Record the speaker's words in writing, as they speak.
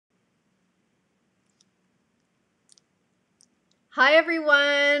Hi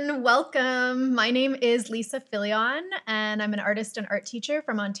everyone, welcome. My name is Lisa Filion and I'm an artist and art teacher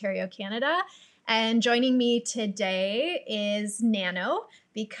from Ontario, Canada. And joining me today is Nano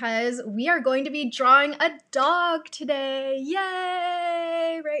because we are going to be drawing a dog today.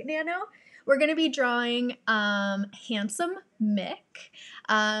 Yay! Right, Nano? We're going to be drawing Handsome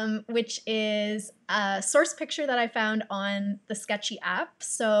Mick, which is a source picture that I found on the Sketchy app.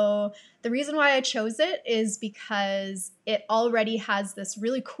 So the reason why I chose it is because it already has this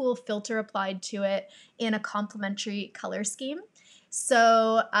really cool filter applied to it in a complementary color scheme.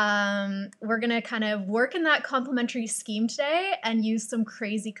 So we're going to kind of work in that complementary scheme today and use some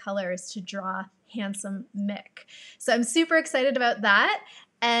crazy colors to draw Handsome Mick. So I'm super excited about that.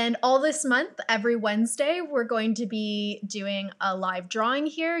 And all this month, every Wednesday, we're going to be doing a live drawing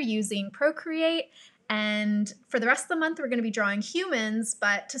here using Procreate. And for the rest of the month, we're going to be drawing humans,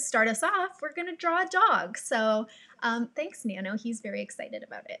 but to start us off, we're going to draw a dog. So thanks, Nano. He's very excited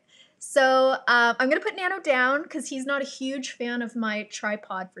about it. So I'm going to put Nano down because he's not a huge fan of my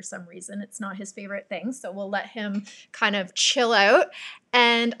tripod for some reason. It's not his favorite thing. So we'll let him kind of chill out.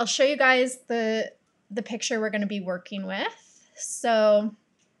 And I'll show you guys the picture we're going to be working with. So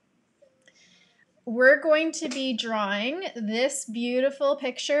we're going to be drawing this beautiful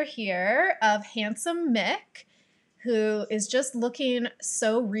picture here of Handsome Mick, who is just looking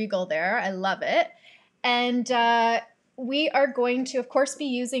so regal there. I love it. And we are going to, of course, be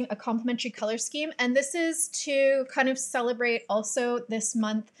using a complementary color scheme. And this is to kind of celebrate also this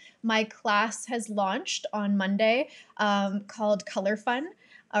month. My class has launched on Monday called Color Fun.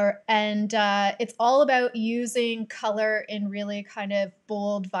 It's all about using color in really kind of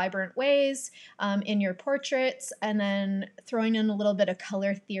bold, vibrant ways in your portraits, and then throwing in a little bit of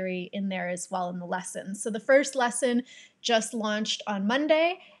color theory in there as well in the lessons. So the first lesson just launched on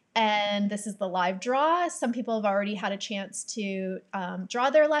Monday, and this is the live draw. Some people have already had a chance to draw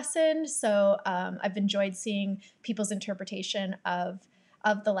their lesson, so I've enjoyed seeing people's interpretation of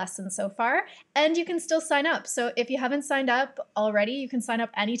the lesson so far. And you can still sign up. So if you haven't signed up already, you can sign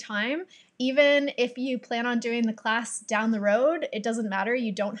up anytime. Even if you plan on doing the class down the road, it doesn't matter.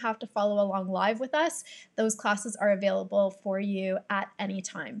 You don't have to follow along live with us. Those classes are available for you at any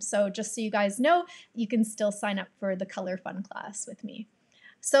time. So just so you guys know, you can still sign up for the Color Fun class with me.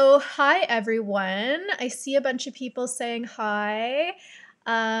 So hi everyone. I see a bunch of people saying hi.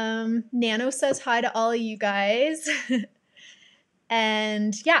 Nano says hi to all of you guys.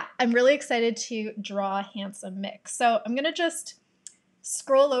 And yeah, I'm really excited to draw Handsome Mick. So I'm gonna just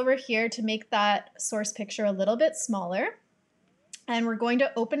scroll over here to make that source picture a little bit smaller. And we're going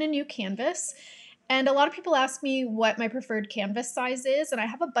to open a new canvas. And a lot of people ask me what my preferred canvas size is, and I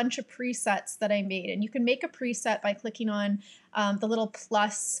have a bunch of presets that I made. And you can make a preset by clicking on the little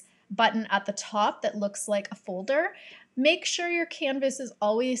plus button at the top that looks like a folder. Make sure your canvas is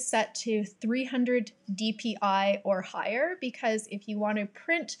always set to 300 dpi or higher, because if you want to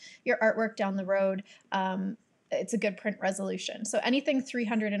print your artwork down the road, it's a good print resolution. So anything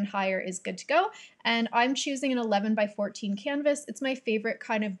 300 and higher is good to go. And I'm choosing an 11 by 14 canvas. It's my favorite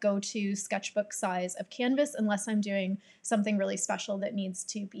kind of go-to sketchbook size of canvas, unless I'm doing something really special that needs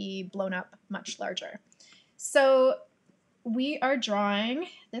to be blown up much larger. So we are drawing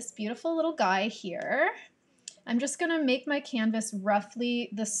this beautiful little guy here. I'm just gonna make my canvas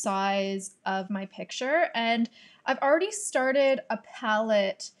roughly the size of my picture. And I've already started a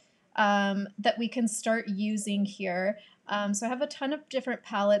palette that we can start using here. So I have a ton of different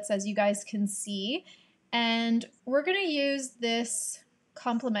palettes, as you guys can see. And we're gonna use this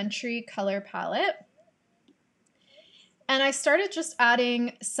complementary color palette. And I started just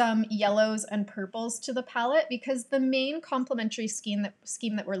adding some yellows and purples to the palette because the main complementary scheme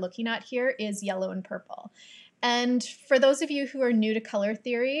that we're looking at here is yellow and purple. And for those of you who are new to color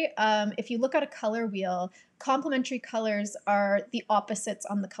theory, if you look at a color wheel, complementary colors are the opposites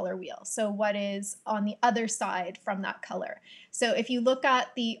on the color wheel. So what is on the other side from that color? So if you look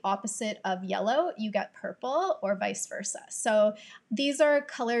at the opposite of yellow, you get purple, or vice versa. So these are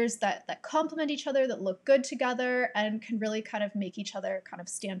colors that complement each other, that look good together, and can really kind of make each other kind of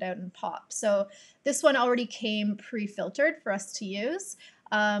stand out and pop. So this one already came pre-filtered for us to use.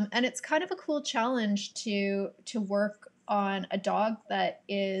 And it's kind of a cool challenge to work on a dog that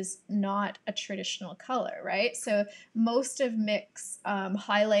is not a traditional color, right? So most of Mick's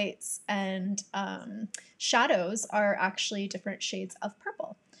highlights and shadows are actually different shades of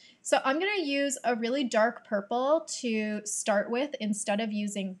purple. So I'm going to use a really dark purple to start with instead of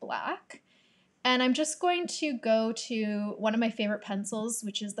using black. And I'm just going to go to one of my favorite pencils,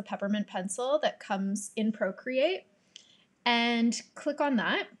 which is the peppermint pencil that comes in Procreate, and click on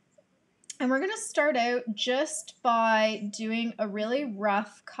that. And we're going to start out just by doing a really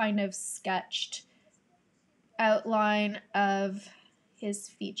rough kind of sketched outline of his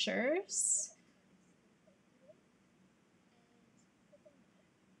features.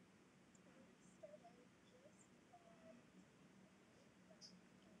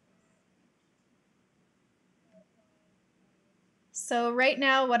 So right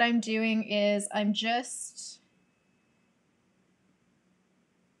now what I'm doing is I'm just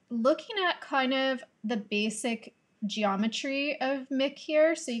looking at kind of the basic geometry of Mick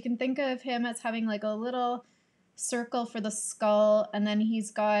here. So you can think of him as having like a little circle for the skull, and then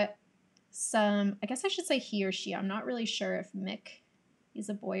he's got some, I guess I should say he or she. I'm not really sure if Mick is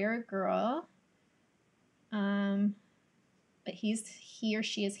a boy or a girl. But he or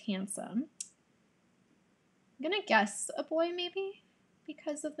she is handsome. I'm gonna guess a boy maybe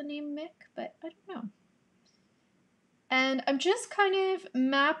because of the name Mick, but I don't know. And I'm just kind of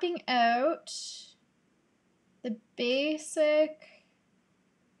mapping out the basic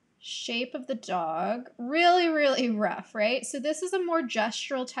shape of the dog. Really, really rough, right? So this is a more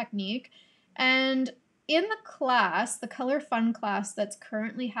gestural technique. And in the class, the Color Fun class that's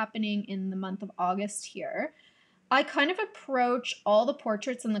currently happening in the month of August here, I kind of approach all the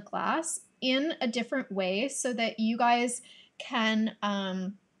portraits in the class in a different way so that you guys can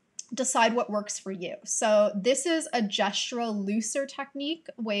decide what works for you. So this is a gestural, looser technique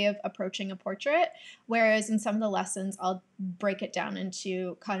way of approaching a portrait, whereas in some of the lessons, I'll break it down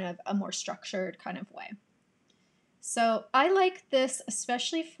into kind of a more structured kind of way. So I like this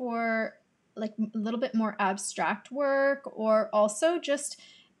especially for like a little bit more abstract work, or also just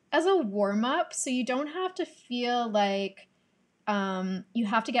as a warm-up, so you don't have to feel like you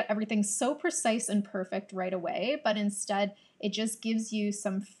have to get everything so precise and perfect right away, but instead it just gives you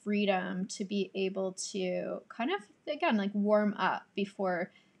some freedom to be able to kind of, again, like warm up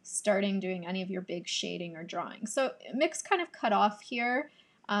before starting doing any of your big shading or drawing. So Mick's kind of cut off here,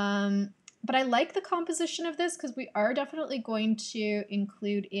 but I like the composition of this because we are definitely going to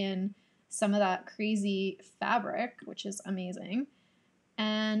include in some of that crazy fabric, which is amazing.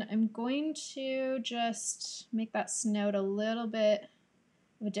 And I'm going to just make that snout a little bit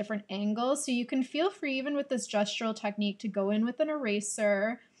of a different angle. So you can feel free, even with this gestural technique, to go in with an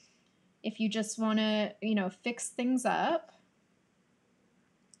eraser if you just want to, fix things up.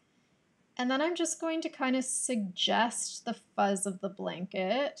 And then I'm just going to kind of suggest the fuzz of the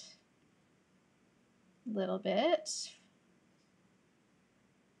blanket a little bit.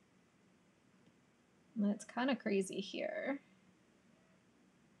 That's kind of crazy here.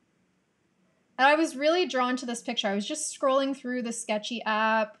 And I was really drawn to this picture. I was just scrolling through the Sketchy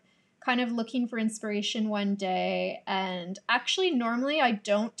app, kind of looking for inspiration one day. And actually, normally I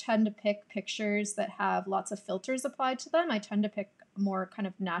don't tend to pick pictures that have lots of filters applied to them. I tend to pick more kind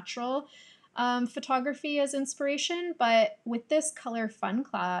of natural photography as inspiration. But with this Color Fun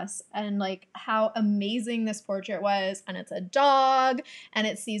class and like how amazing this portrait was, and it's a dog and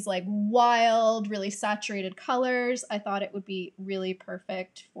it's these like wild, really saturated colors, I thought it would be really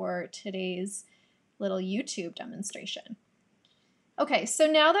perfect for today's little YouTube demonstration. Okay, so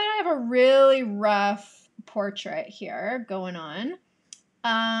now that I have a really rough portrait here going on,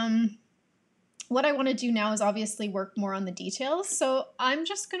 what I want to do now is obviously work more on the details. So I'm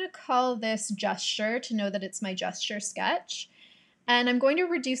just going to call this gesture to know that it's my gesture sketch. And I'm going to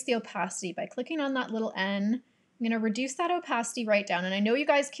reduce the opacity by clicking on that little N. I'm going to reduce that opacity right down. And I know you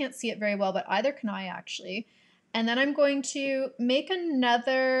guys can't see it very well, but either can I actually. And then I'm going to make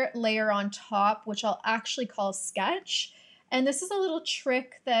another layer on top, which I'll actually call sketch. And this is a little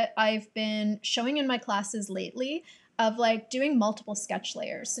trick that I've been showing in my classes lately of like doing multiple sketch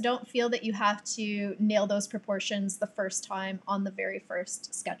layers. So don't feel that you have to nail those proportions the first time on the very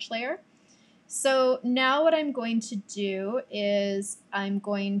first sketch layer. So now what I'm going to do is I'm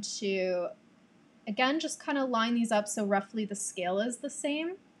going to, again, just kind of line these up so roughly the scale is the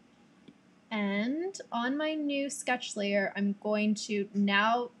same. And on my new sketch layer, I'm going to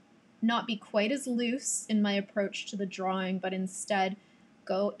now not be quite as loose in my approach to the drawing, but instead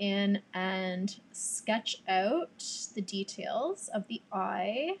go in and sketch out the details of the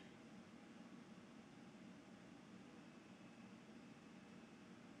eye.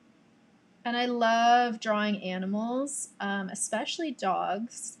 And I love drawing animals, especially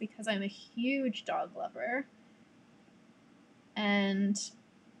dogs, because I'm a huge dog lover. And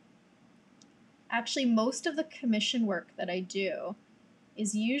actually, most of the commission work that I do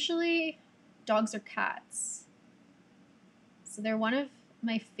is usually dogs or cats. So they're one of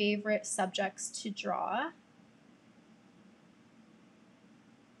my favorite subjects to draw.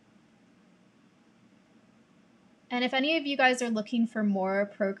 And if any of you guys are looking for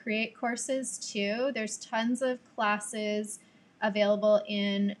more Procreate courses too, there's tons of classes available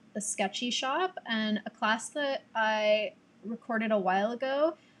in the Sketchy Shop. And a class that I recorded a while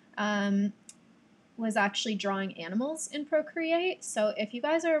ago was actually drawing animals in Procreate. So if you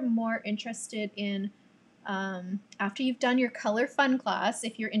guys are more interested in, after you've done your color fun class,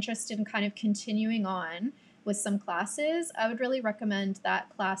 if you're interested in kind of continuing on with some classes, I would really recommend that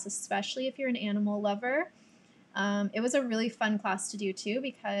class, especially if you're an animal lover. It was a really fun class to do too,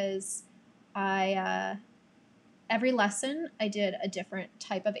 because every lesson I did a different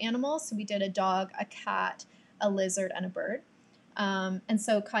type of animal. So we did a dog, a cat, a lizard, and a bird. And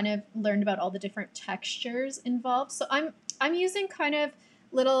so kind of learned about all the different textures involved. So I'm using kind of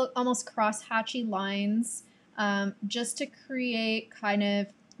little almost cross-hatchy lines just to create kind of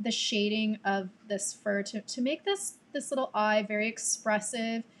the shading of this fur to make this little eye very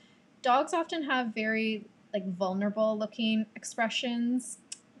expressive. Dogs often have very like vulnerable looking expressions.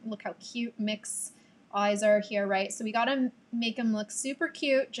 Look how cute Mick's eyes are here, right? So we gotta make him look super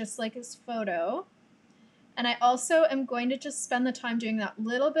cute, just like his photo. And I also am going to just spend the time doing that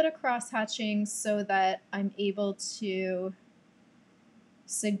little bit of cross-hatching so that I'm able to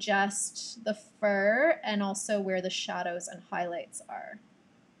suggest the fur and also where the shadows and highlights are.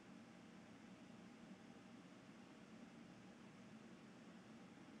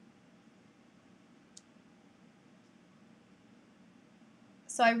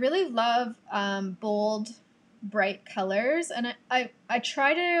 So I really love bold, bright colors, and I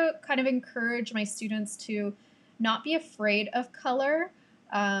try to kind of encourage my students to not be afraid of color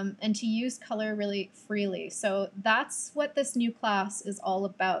and to use color really freely. So that's what this new class is all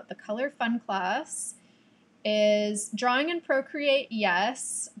about. The Color Fun class is drawing in Procreate,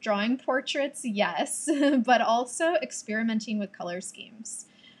 yes, drawing portraits, yes, but also experimenting with color schemes.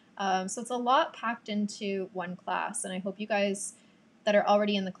 So it's a lot packed into one class, and I hope you guys that are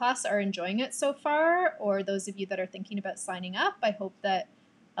already in the class are enjoying it so far, or those of you that are thinking about signing up, I hope that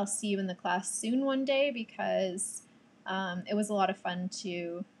I'll see you in the class soon one day, because it was a lot of fun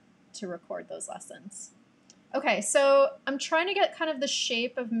to record those lessons. Okay, so I'm trying to get kind of the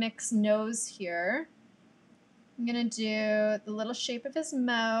shape of Mick's nose here. I'm gonna do the little shape of his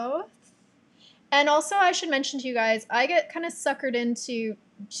mouth. And also I should mention to you guys, I get kind of suckered into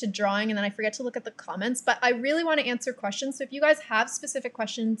drawing and then I forget to look at the comments, but I really want to answer questions. So if you guys have specific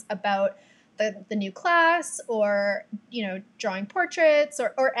questions about the new class, or drawing portraits,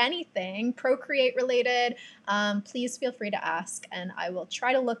 or anything Procreate related, please feel free to ask, and I will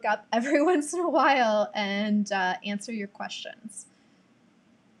try to look up every once in a while and answer your questions.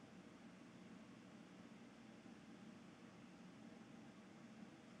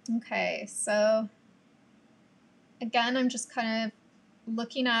 Okay, so again, I'm just kind of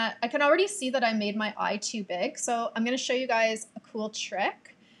looking at, I can already see that I made my eye too big, so I'm going to show you guys a cool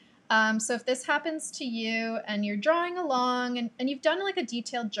trick. So if this happens to you and you're drawing along and you've done like a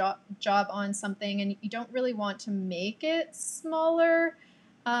detailed job on something and you don't really want to make it smaller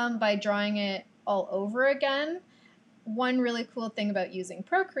by drawing it all over again, one really cool thing about using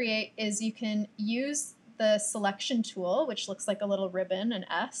Procreate is you can use the selection tool, which looks like a little ribbon, an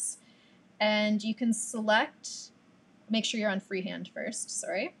S, and you can select, make sure you're on freehand first,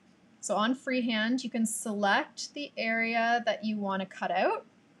 sorry. So on freehand, you can select the area that you want to cut out.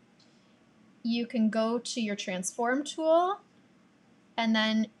 You can go to your transform tool, and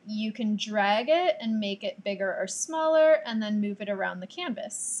then you can drag it and make it bigger or smaller and then move it around the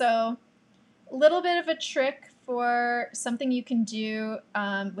canvas. So a little bit of a trick for something you can do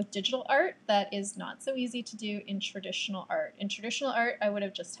with digital art that is not so easy to do in traditional art. In traditional art, I would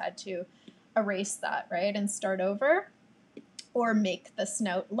have just had to erase that, right, and start over, or make the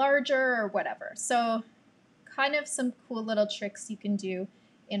snout larger or whatever. So kind of some cool little tricks you can do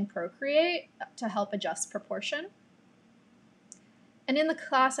in Procreate to help adjust proportion. And in the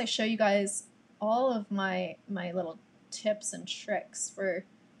class, I show you guys all of my little tips and tricks for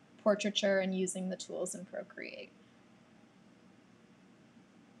portraiture and using the tools in Procreate.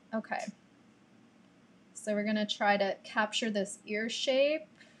 Okay, so we're gonna try to capture this ear shape.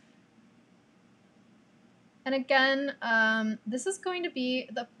 And again, this is going to be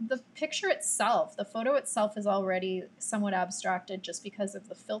the picture itself. The photo itself is already somewhat abstracted just because of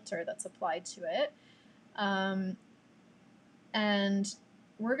the filter that's applied to it. And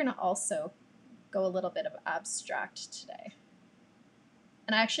we're going to also go a little bit of abstract today.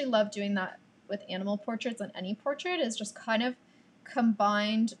 And I actually love doing that with animal portraits, and any portrait is just kind of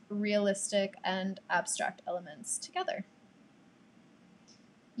combined realistic and abstract elements together.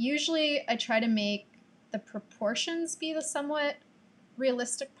 Usually I try to make the proportions be the somewhat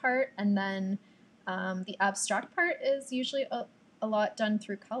realistic part, and then The abstract part is usually a lot done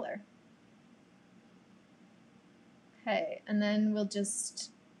through color. Okay, and then we'll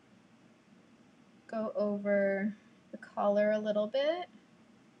just go over the collar a little bit.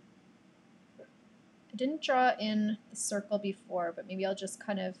 I didn't draw in the circle before, but maybe I'll just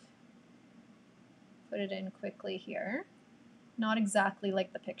kind of put it in quickly here. Not exactly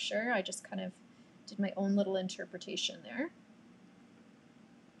like the picture, I just kind of did my own little interpretation there.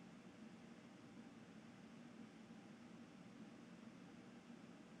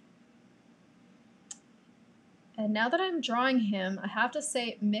 And now that I'm drawing him, I have to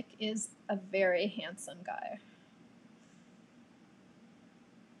say Mick is a very handsome guy.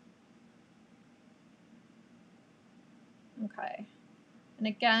 Okay, and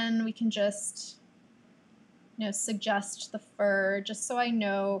again, we can just, suggest the fur just so I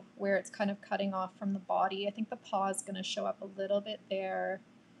know where it's kind of cutting off from the body. I think the paw is going to show up a little bit there,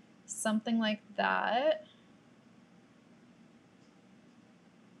 something like that.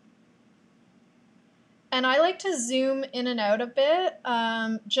 And I like to zoom in and out a bit,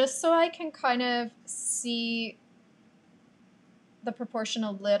 just so I can kind of see the proportion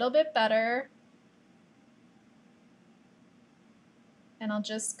a little bit better. And I'll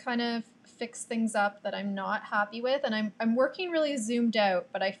just kind of fix things up that I'm not happy with. And I'm working really zoomed out,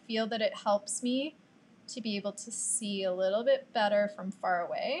 but I feel that it helps me to be able to see a little bit better from far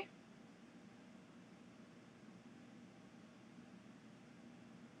away.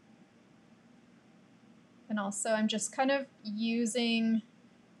 And also I'm just kind of using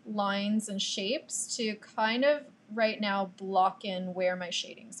lines and shapes to kind of right now block in where my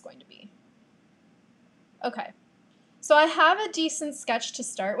shading is going to be. Okay. So I have a decent sketch to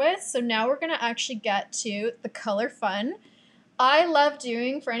start with, so now we're going to actually get to the color fun. I love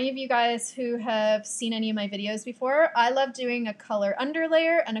doing, for any of you guys who have seen any of my videos before, I love doing a color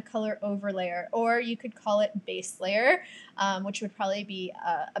underlayer and a color overlayer, or you could call it base layer, which would probably be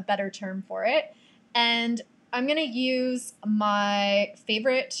a better term for it. And I'm going to use my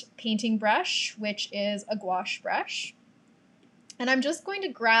favorite painting brush, which is a gouache brush. And I'm just going to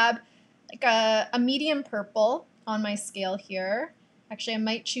grab like a medium purple on my scale here. Actually, I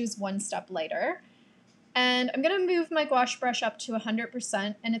might choose one step lighter. And I'm going to move my gouache brush up to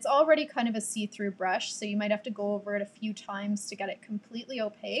 100%, and it's already kind of a see-through brush, so you might have to go over it a few times to get it completely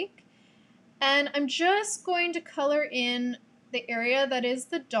opaque. And I'm just going to color in the area that is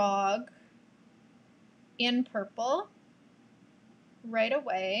the dog in purple right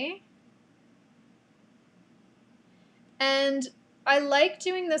away. And I like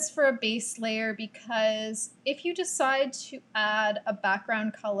doing this for a base layer because if you decide to add a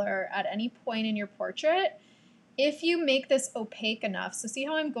background color at any point in your portrait, if you make this opaque enough, so see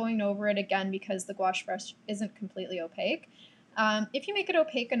how I'm going over it again because the gouache brush isn't completely opaque. If you make it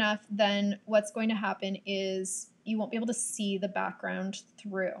opaque enough, then what's going to happen is you won't be able to see the background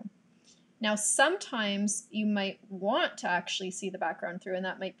through. Now, sometimes you might want to actually see the background through, and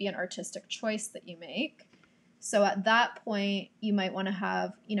that might be an artistic choice that you make. So at that point, you might want to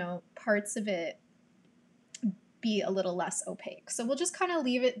have, parts of it be a little less opaque. So we'll just kind of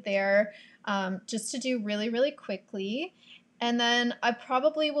leave it there just to do really, really quickly. And then I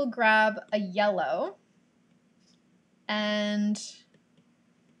probably will grab a yellow. And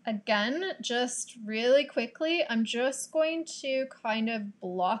again, just really quickly, I'm just going to kind of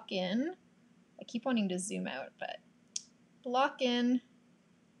block in. I keep wanting to zoom out, but block in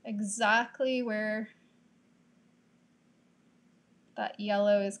exactly where that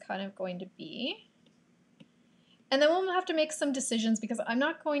yellow is kind of going to be. And then we'll have to make some decisions because I'm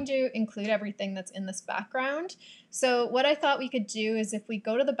not going to include everything that's in this background. So what I thought we could do is if we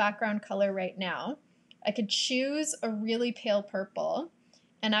go to the background color right now, I could choose a really pale purple.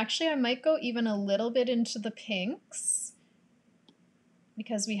 And actually I might go even a little bit into the pinks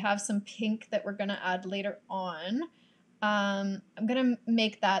because we have some pink that we're going to add later on. I'm going to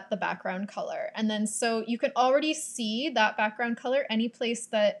make that the background color. And then so you can already see that background color any place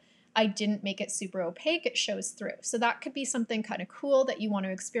that I didn't make it super opaque, it shows through. So that could be something kind of cool that you want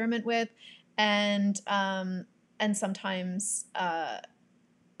to experiment with. And sometimes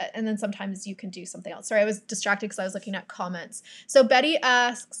and then sometimes you can do something else. Sorry, I was distracted because I was looking at comments. So Betty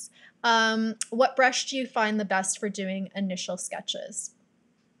asks, what brush do you find the best for doing initial sketches?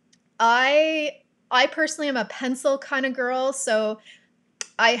 I personally am a pencil kind of girl, so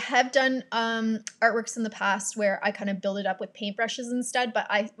I have done artworks in the past where I kind of build it up with paintbrushes instead, but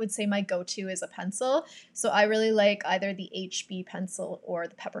I would say my go-to is a pencil. So I really like either the HB pencil or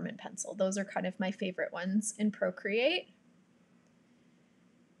the peppermint pencil. Those are kind of my favorite ones in Procreate.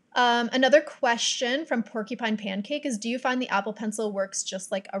 Another question from Porcupine Pancake is, do you find the Apple Pencil works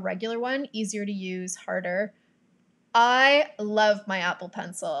just like a regular one? Easier to use, harder? I love my Apple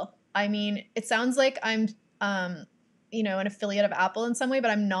Pencil. I mean, it sounds like I'm, an affiliate of Apple in some way,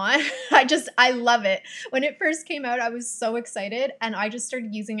 but I'm not. I love it. When it first came out, I was so excited and I just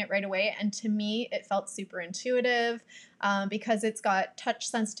started using it right away. And to me, it felt super intuitive because it's got touch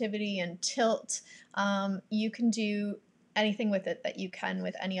sensitivity and tilt. You can do anything with it that you can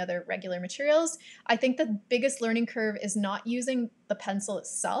with any other regular materials. I think the biggest learning curve is not using the pencil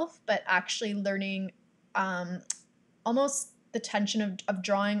itself, but actually learning almost the tension of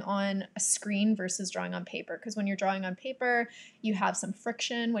drawing on a screen versus drawing on paper. Because when you're drawing on paper, you have some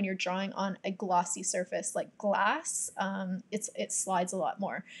friction. When you're drawing on a glossy surface like glass, it slides a lot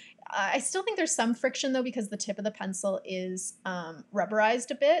more. I still think there's some friction though, because the tip of the pencil is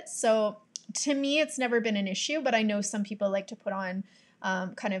rubberized a bit. So to me, it's never been an issue, but I know some people like to put on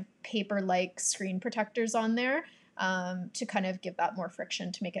kind of paper-like screen protectors on there to kind of give that more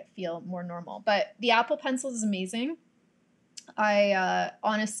friction to make it feel more normal. But the Apple Pencil is amazing. I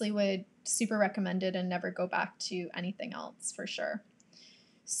honestly would super recommend it and never go back to anything else for sure.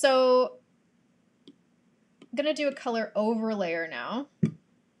 So I'm going to do a color overlayer now.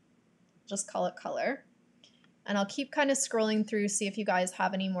 Just call it color. And I'll keep kind of scrolling through, see if you guys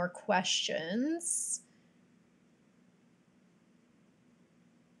have any more questions.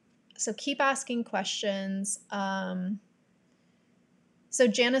 So keep asking questions. So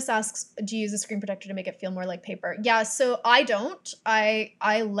Janice asks, do you use a screen protector to make it feel more like paper? Yeah, so I don't. I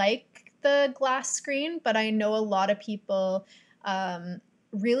like the glass screen, but I know a lot of people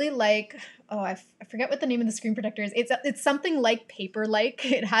really like, I forget what the name of the screen protector is. It's something like paper-like.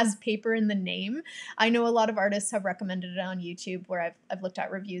 It has paper in the name. I know a lot of artists have recommended it on YouTube where I've looked at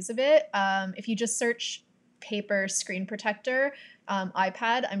reviews of it. If you just search paper screen protector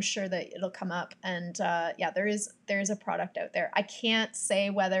iPad, I'm sure that it'll come up. And yeah, there is a product out there. I can't say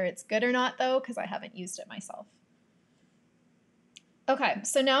whether it's good or not though, because I haven't used it myself. Okay,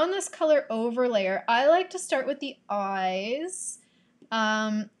 so now in this color overlayer, I like to start with the eyes.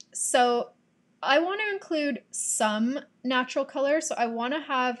 So I want to include some natural color. So I want to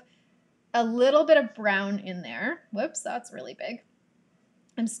have a little bit of brown in there. Whoops, that's really big.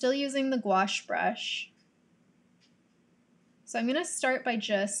 I'm still using the gouache brush. So I'm going to start by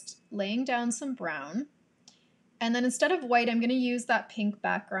just laying down some brown. And then instead of white, I'm going to use that pink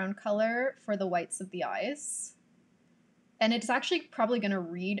background color for the whites of the eyes. And it's actually probably going to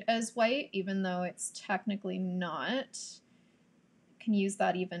read as white, even though it's technically not. Can use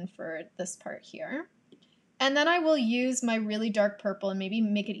that even for this part here. And then I will use my really dark purple and maybe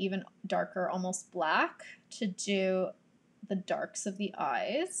make it even darker, almost black, to do the darks of the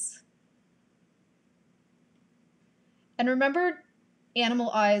eyes. And remember,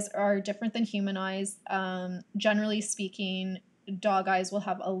 animal eyes are different than human eyes. Generally speaking, dog eyes will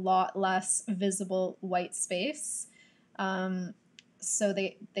have a lot less visible white space. So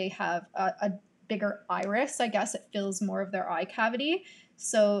they have a bigger iris, I guess. It fills more of their eye cavity.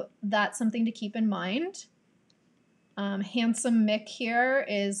 So that's something to keep in mind. Handsome Mick here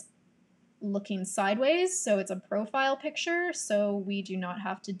is looking sideways, so it's a profile picture. So we do not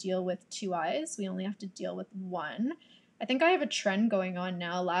have to deal with two eyes. We only have to deal with one. I think I have a trend going on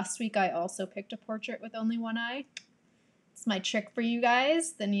now. Last week I also picked a portrait with only one eye. It's my trick for you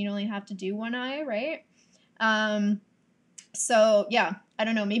guys. Then you only have to do one eye, right? So yeah, I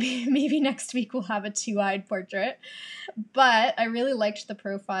don't know, maybe next week we'll have a two-eyed portrait. But I really liked the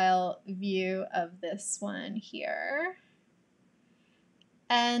profile view of this one here.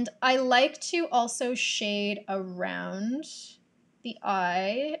 And I like to also shade around the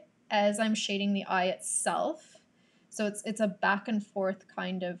eye as I'm shading the eye itself. So it's a back and forth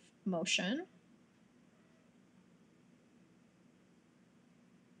kind of motion.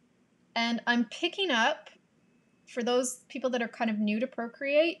 And I'm picking up, for those people that are kind of new to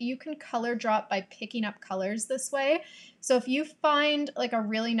Procreate, you can color drop by picking up colors this way. So if you find like a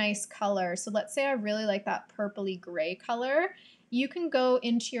really nice color, so let's say I really like that purpley gray color, you can go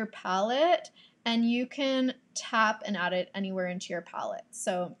into your palette and you can tap and add it anywhere into your palette.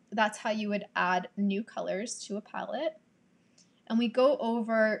 So that's how you would add new colors to a palette. And we go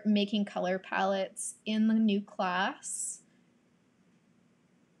over making color palettes in the new class.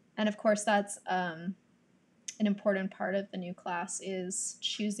 And of course, that's an important part of the new class is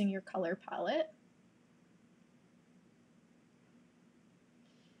choosing your color palette.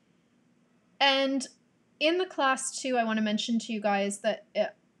 And in the class too, I want to mention to you guys that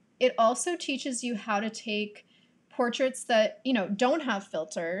it also teaches you how to take portraits that, don't have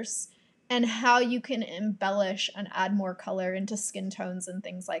filters and how you can embellish and add more color into skin tones and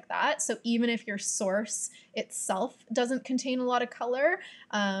things like that. So even if your source itself doesn't contain a lot of color,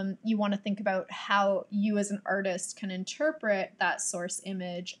 you want to think about how you as an artist can interpret that source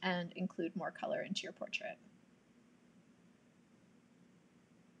image and include more color into your portrait.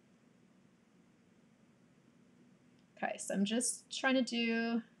 Okay, so I'm just trying to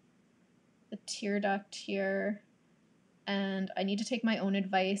do the tear duct here. And I need to take my own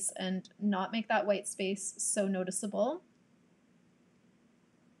advice and not make that white space so noticeable.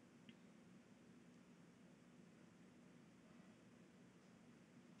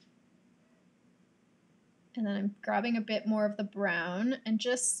 And then I'm grabbing a bit more of the brown and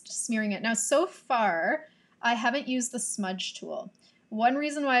just smearing it. Now, so far, I haven't used the smudge tool. One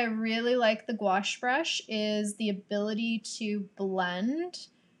reason why I really like the gouache brush is the ability to blend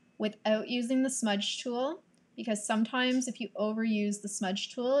without using the smudge tool, because sometimes if you overuse the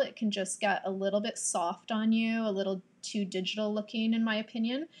smudge tool, it can just get a little bit soft on you, a little too digital looking in my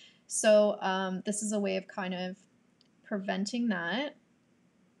opinion. So this is a way of kind of preventing that.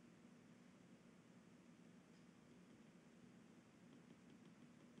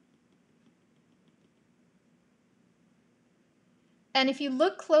 And if you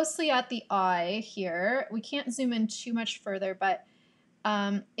look closely at the eye here, we can't zoom in too much further, but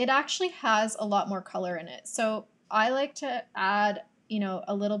it actually has a lot more color in it. So I like to add,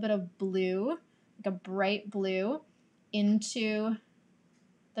 a little bit of blue, like a bright blue, into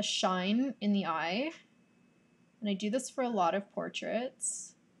the shine in the eye. And I do this for a lot of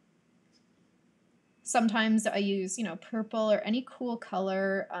portraits. Sometimes I use, purple or any cool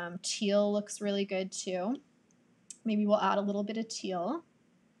color. Teal looks really good too. Maybe we'll add a little bit of teal.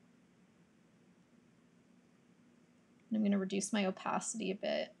 And I'm going to reduce my opacity a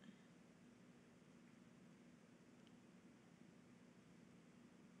bit.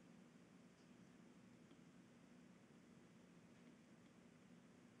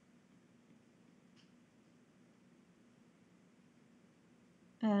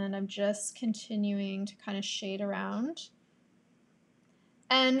 And I'm just continuing to kind of shade around.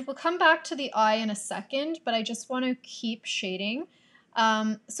 And we'll come back to the eye in a second, but I just want to keep shading.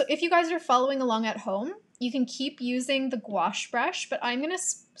 So if you guys are following along at home, you can keep using the gouache brush, but I'm going to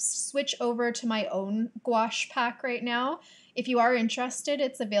switch over to my own gouache pack right now. If you are interested,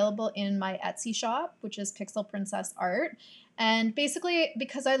 it's available in my Etsy shop, which is Pixel Princess Art. And basically,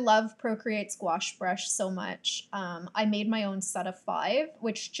 because I love Procreate's gouache brush so much, I made my own set of 5,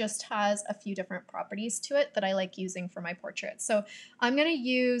 which just has a few different properties to it that I like using for my portraits. So I'm going to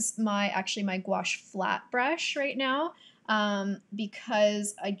use my gouache flat brush right now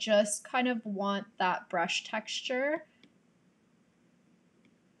because I just kind of want that brush texture.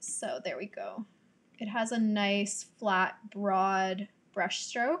 So there we go. It has a nice flat, broad brush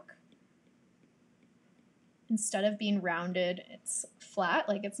stroke. Instead of being rounded, it's flat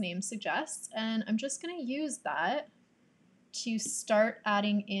like its name suggests. And I'm just going to use that to start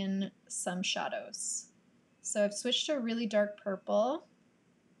adding in some shadows. So I've switched to a really dark purple.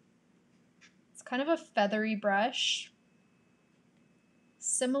 It's kind of a feathery brush,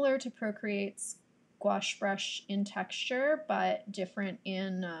 similar to Procreate's gouache brush in texture, but different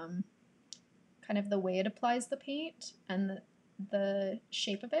in kind of the way it applies the paint and the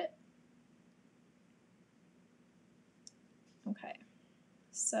shape of it. Okay,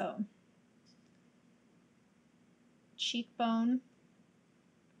 so cheekbone,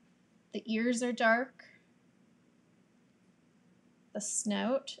 the ears are dark, the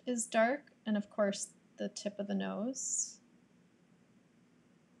snout is dark, and of course the tip of the nose.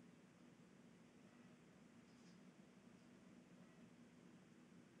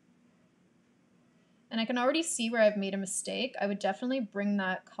 And I can already see where I've made a mistake. I would definitely bring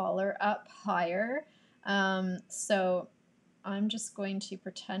that collar up higher. So I'm just going to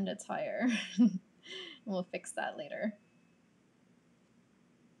pretend it's higher. We'll fix that later.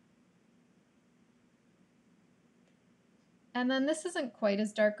 And then this isn't quite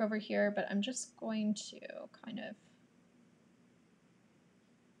as dark over here, but I'm just going to kind of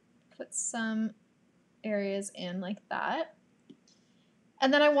put some areas in like that.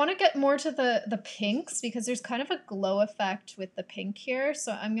 And then I want to get more to the pinks because there's kind of a glow effect with the pink here.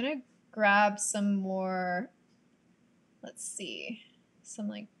 So I'm going to grab some more, let's see, some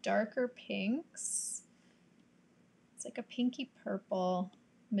like darker pinks. It's like a pinky purple,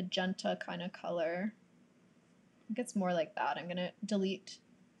 magenta kind of color. I think it's more like that. I'm going to delete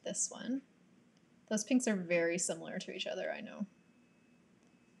this one. Those pinks are very similar to each other, I know.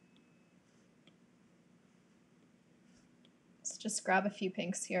 Let's just grab a few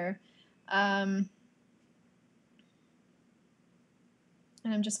pinks here.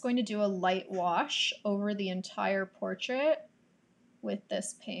 And I'm just going to do a light wash over the entire portrait with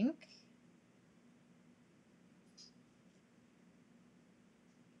this pink.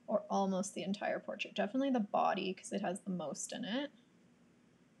 Or almost the entire portrait. Definitely the body because it has the most in it.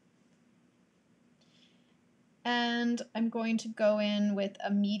 And I'm going to go in with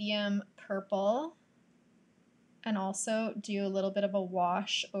a medium purple and also do a little bit of a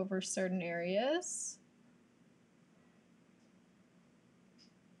wash over certain areas.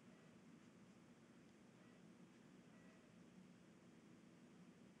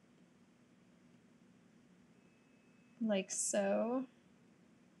 Like so.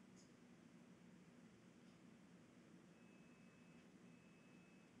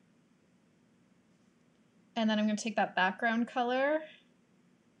 And then I'm going to take that background color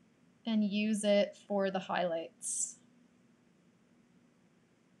and use it for the highlights.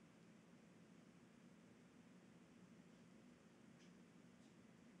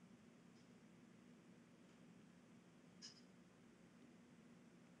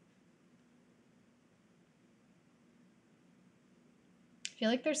 I feel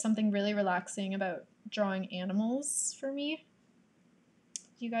like there's something really relaxing about drawing animals for me.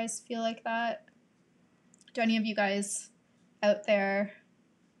 Do you guys feel like that? Do any of you guys out there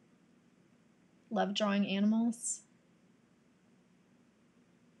love drawing animals?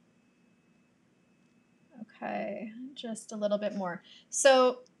 Okay, just a little bit more.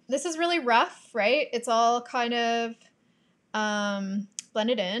 So this is really rough, right? It's all kind of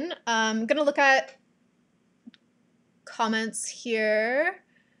blended in. I'm gonna look at comments here.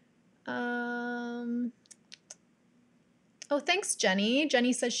 Oh, thanks, Jenny.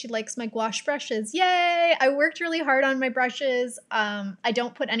 Jenny says she likes my gouache brushes. Yay! I worked really hard on my brushes. I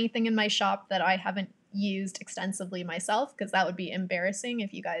don't put anything in my shop that I haven't used extensively myself because that would be embarrassing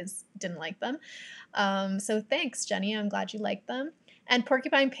if you guys didn't like them. So thanks, Jenny. I'm glad you like them. And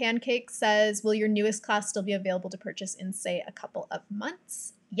Porcupine Pancake says, will your newest class still be available to purchase in, say, a couple of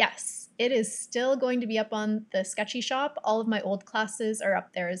months? Yes, it is still going to be up on the Sketchy Shop. All of my old classes are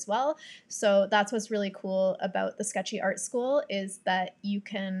up there as well. So that's what's really cool about the Sketchy Art School is that you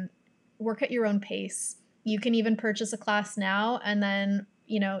can work at your own pace. You can even purchase a class now and then,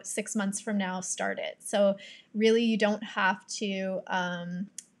 6 months from now start it. So really you don't have to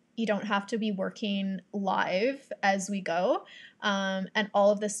be working live as we go. And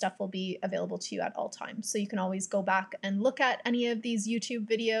all of this stuff will be available to you at all times. So you can always go back and look at any of these YouTube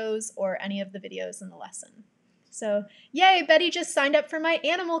videos or any of the videos in the lesson. So yay, Betty just signed up for my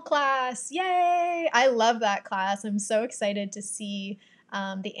animal class. Yay! I love that class. I'm so excited to see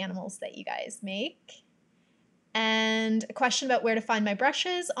the animals that you guys make. And a question about where to find my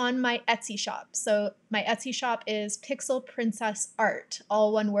brushes on my Etsy shop. So my Etsy shop is Pixel Princess Art,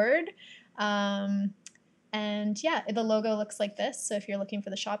 all one word. And yeah, the logo looks like this. So if you're looking for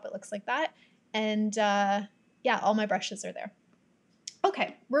the shop, it looks like that. And yeah, all my brushes are there.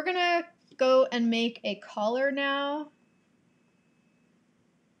 Okay, we're gonna go and make a collar now.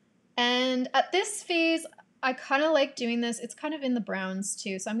 And at this phase, I kind of like doing this. It's kind of in the browns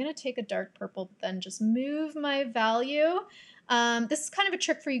too. So I'm going to take a dark purple, but then just move my value. This is kind of a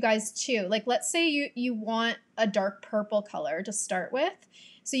trick for you guys too. Like let's say you want a dark purple color to start with.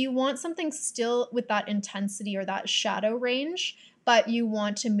 So you want something still with that intensity or that shadow range, but you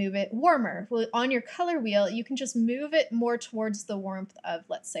want to move it warmer. Well, on your color wheel, you can just move it more towards the warmth of,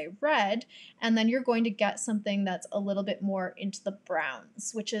 let's say, red, and then you're going to get something that's a little bit more into the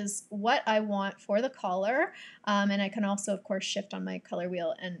browns, which is what I want for the collar. And I can also, of course, shift on my color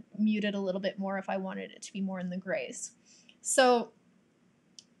wheel and mute it a little bit more if I wanted it to be more in the grays. So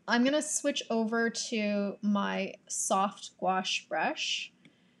I'm going to switch over to my soft gouache brush.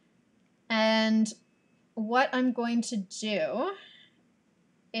 And what I'm going to do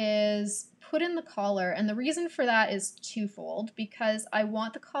is put in the collar, and the reason for that is twofold, because I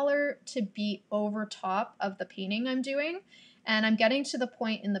want the collar to be over top of the painting I'm doing, and I'm getting to the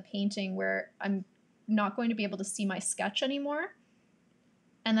point in the painting where I'm not going to be able to see my sketch anymore.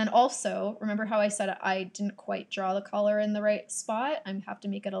 And then also, remember how I said I didn't quite draw the collar in the right spot? I have to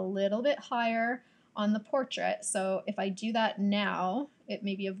make it a little bit higher on the portrait, so if I do that now, it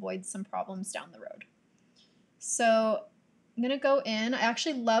maybe avoids some problems down the road. So I'm going to go in. I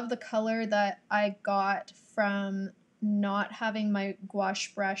actually love the color that I got from not having my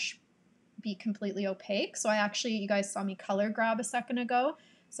gouache brush be completely opaque. So you guys saw me color grab a second ago.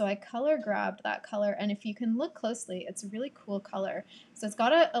 So I color grabbed that color, and if you can look closely, it's a really cool color. So it's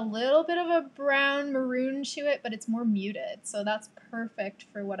got a little bit of a brown maroon to it, but it's more muted. So that's perfect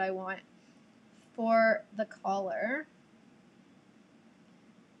for what I want for the collar.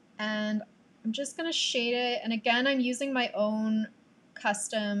 And I'm just going to shade it. And again, I'm using my own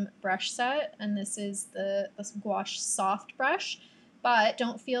custom brush set, and this is the gouache soft brush, but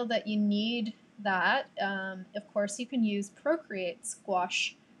don't feel that you need that. Of course, you can use Procreate's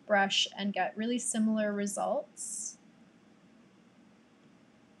gouache brush and get really similar results.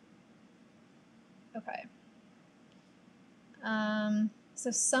 Okay.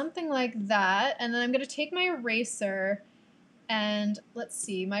 So something like that, and then I'm going to take my eraser, and let's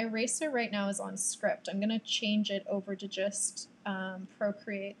see, my eraser right now is on script. I'm going to change it over to just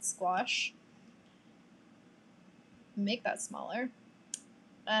Procreate Squash. Make that smaller.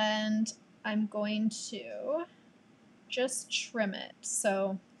 And I'm going to just trim it.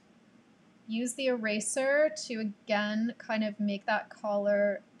 So use the eraser to again kind of make that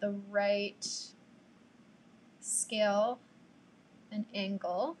collar the right scale and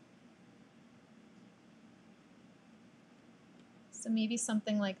angle. So maybe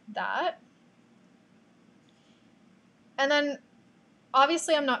something like that. And then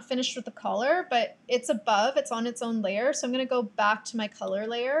obviously I'm not finished with the color, but it's above, it's on its own layer. So I'm going to go back to my color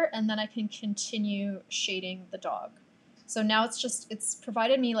layer, and then I can continue shading the dog. So now it's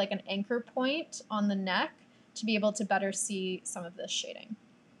provided me like an anchor point on the neck to be able to better see some of this shading.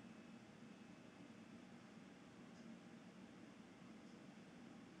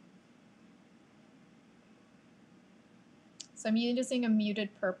 So I'm using a muted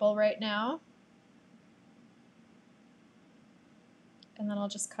purple right now. And then I'll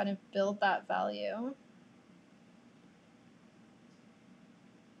just kind of build that value.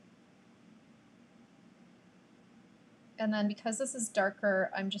 And then because this is darker,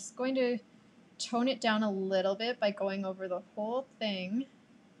 I'm just going to tone it down a little bit by going over the whole thing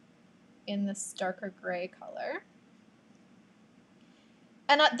in this darker gray color.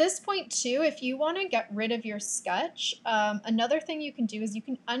 And at this point too, if you want to get rid of your sketch, another thing you can do is you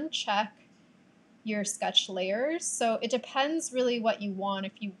can uncheck your sketch layers. So it depends really what you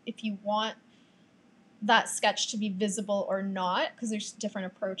want. If you want that sketch to be visible or not, because there's different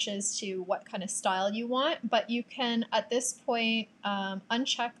approaches to what kind of style you want, but you can at this point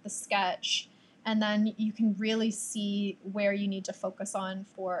uncheck the sketch, and then you can really see where you need to focus on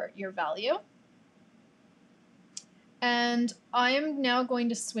for your value. And I am now going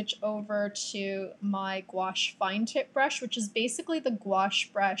to switch over to my gouache fine tip brush, which is basically the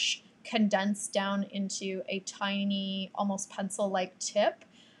gouache brush condensed down into a tiny, almost pencil-like tip.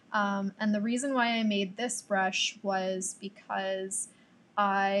 And the reason why I made this brush was because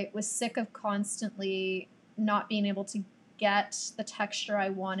I was sick of constantly not being able to get the texture I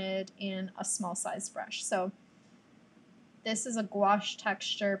wanted in a small size brush. So this is a gouache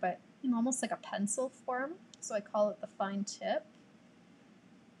texture, but almost like a pencil form. So I call it the fine tip.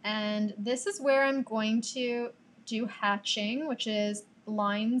 And this is where I'm going to do hatching, which is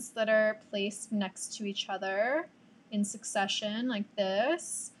lines that are placed next to each other in succession like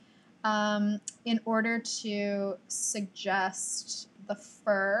this, in order to suggest the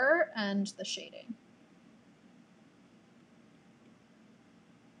fur and the shading.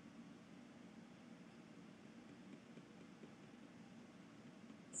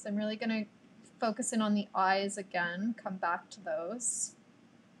 So I'm really going to focus in on the eyes again, come back to those,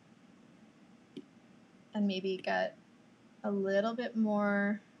 and maybe get a little bit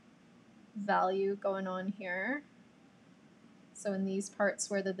more value going on here. So in these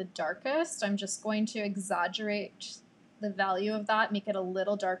parts where they're the darkest, I'm just going to exaggerate the value of that, make it a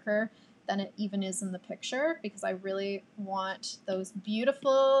little darker than it even is in the picture, because I really want those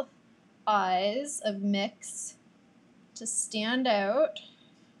beautiful eyes of Mix to stand out.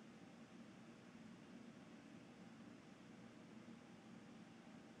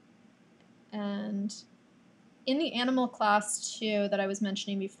 And in the animal class too that I was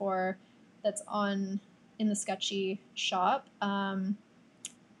mentioning before, that's on in the sketchy shop,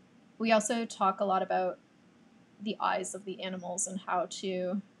 we also talk a lot about the eyes of the animals and how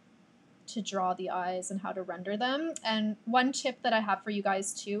to draw the eyes and how to render them. And one tip that I have for you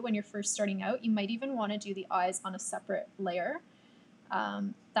guys too, when you're first starting out, you might even want to do the eyes on a separate layer.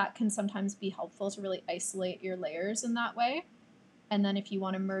 That can sometimes be helpful to really isolate your layers in that way. And then if you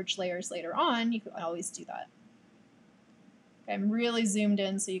want to merge layers later on, you can always do that. Okay, I'm really zoomed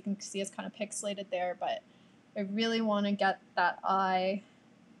in so you can see it's kind of pixelated there, but I really want to get that eye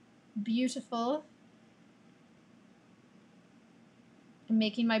beautiful. I'm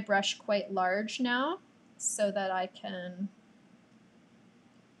making my brush quite large now so that I can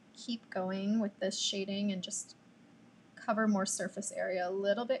keep going with this shading and just cover more surface area a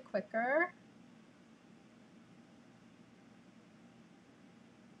little bit quicker.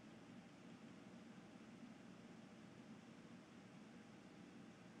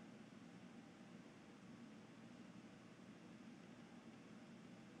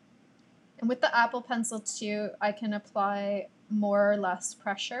 And with the Apple Pencil too, I can apply more or less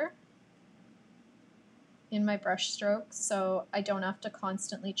pressure in my brush strokes, so I don't have to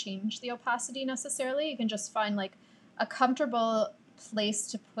constantly change the opacity necessarily. You can just find like a comfortable place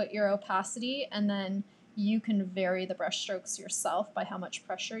to put your opacity, and then you can vary the brush strokes yourself by how much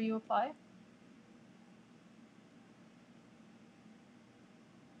pressure you apply.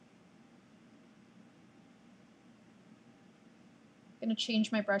 I'm going to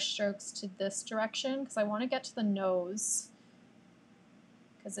change my brush strokes to this direction because I want to get to the nose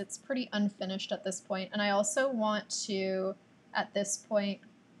because it's pretty unfinished at this point. And I also want to, at this point,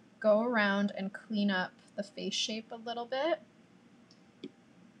 go around and clean up the face shape a little bit.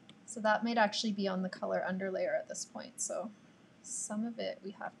 So that might actually be on the color underlayer at this point. So some of it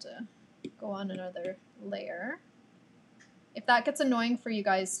we have to go on another layer. If that gets annoying for you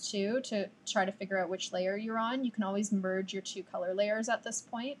guys too, to try to figure out which layer you're on, you can always merge your two color layers at this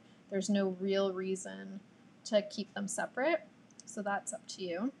point. There's no real reason to keep them separate, so that's up to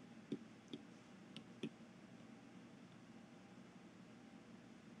you.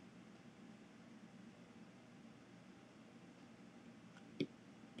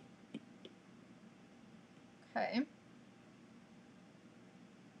 Okay.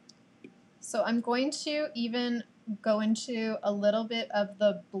 So I'm going to even go into a little bit of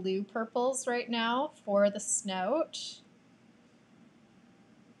the blue purples right now for the snout.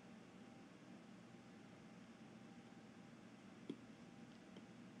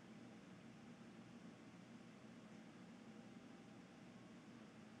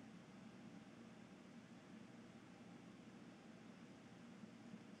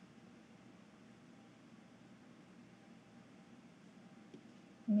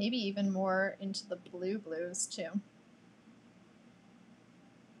 Maybe even more into the blues too.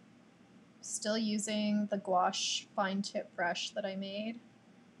 Still using the gouache fine tip brush that I made.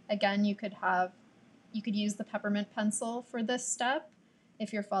 Again, you could use the peppermint pencil for this step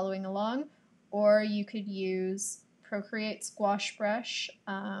if you're following along, or you could use Procreate gouache brush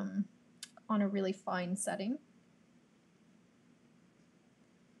on a really fine setting.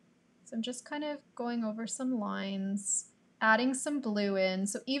 So I'm just kind of going over some lines, adding some blue in.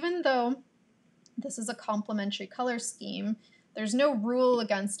 So even though this is a complementary color scheme, there's no rule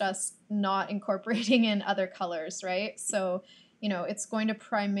against us not incorporating in other colors, right? So, you know, it's going to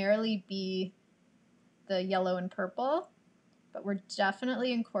primarily be the yellow and purple, but we're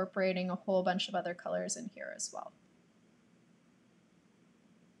definitely incorporating a whole bunch of other colors in here as well.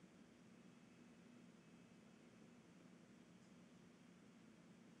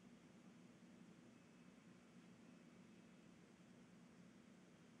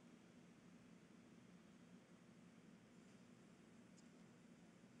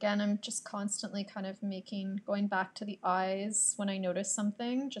 Again, I'm just constantly kind of going back to the eyes when I notice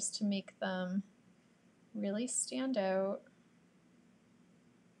something, just to make them really stand out.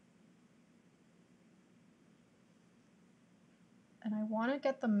 And I want to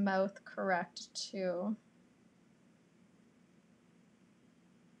get the mouth correct too.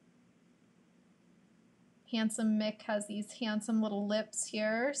 Handsome Mick has these handsome little lips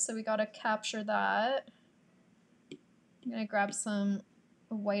here, so we got to capture that. I'm going to grab some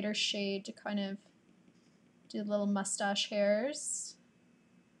whiter shade to kind of do little mustache hairs.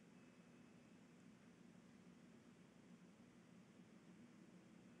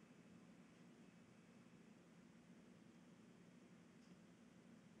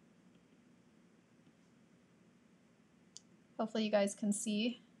 Hopefully you guys can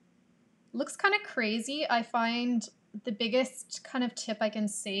see. Looks kind of crazy. I find the biggest kind of tip I can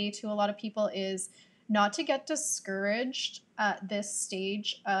say to a lot of people is not to get discouraged at this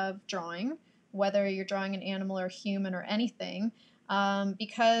stage of drawing, whether you're drawing an animal or human or anything,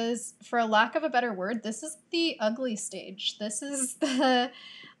 because for a lack of a better word, this is the ugly stage. This is the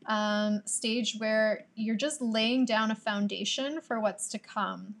stage where you're just laying down a foundation for what's to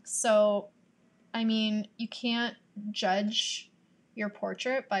come. So, I mean, you can't judge your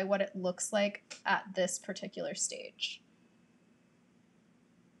portrait by what it looks like at this particular stage.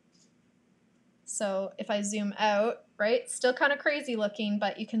 So if I zoom out, right, still kind of crazy looking,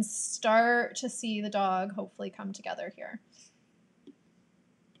 but you can start to see the dog hopefully come together here.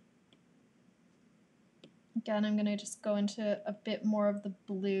 Again, I'm going to just go into a bit more of the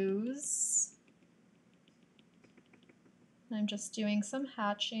blues. I'm just doing some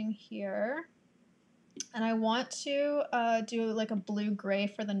hatching here. And I want to do like a blue-gray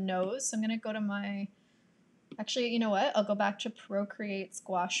for the nose. So I'm going to go to my, actually, you know what? I'll go back to Procreate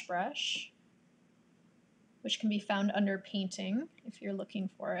gouache brush, which can be found under painting if you're looking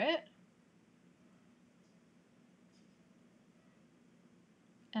for it.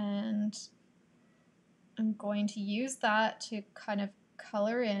 And I'm going to use that to kind of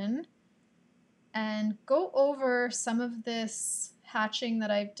color in and go over some of this hatching that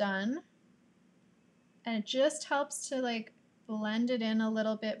I've done. And it just helps to like blend it in a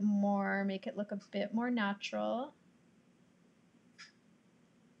little bit more, make it look a bit more natural.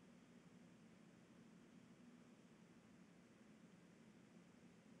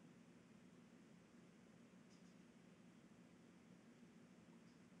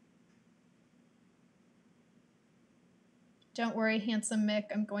 Don't worry, handsome Mick,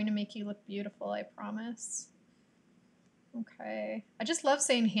 I'm going to make you look beautiful, I promise. Okay. I just love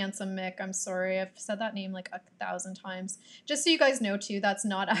saying handsome Mick. I'm sorry. I've said that name like 1,000 times. Just so you guys know too, that's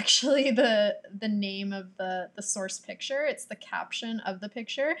not actually the name of the source picture. It's the caption of the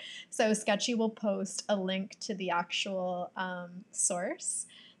picture. So Sketchy will post a link to the actual source.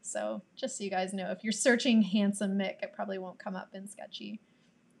 So just so you guys know, if you're searching handsome Mick, it probably won't come up in Sketchy.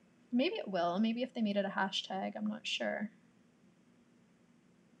 Maybe it will. Maybe if they made it a hashtag, I'm not sure.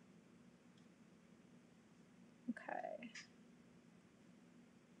 Okay.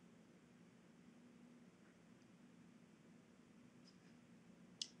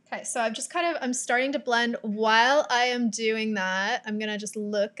 Okay, so I've just I'm starting to blend. While I am doing that, I'm gonna just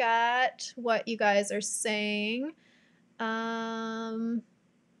look at what you guys are saying. A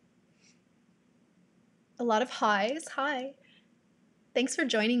lot of highs. Hi. Thanks for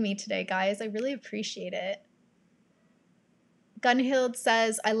joining me today, guys. I really appreciate it. Gunhild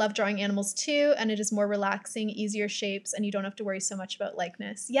says, I love drawing animals too, and it is more relaxing, easier shapes, and you don't have to worry so much about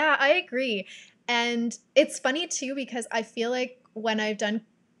likeness. Yeah, I agree. And it's funny too, because I feel like when I've done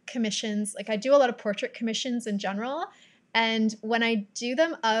commissions, like I do a lot of portrait commissions in general, and when I do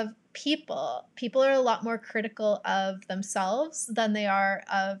them of people, people are a lot more critical of themselves than they are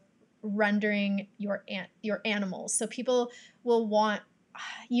of rendering your animals. So people will want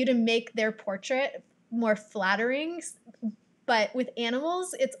you to make their portrait more flattering, but with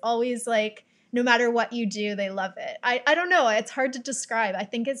animals, it's always like, no matter what you do, they love it. I don't know. It's hard to describe. I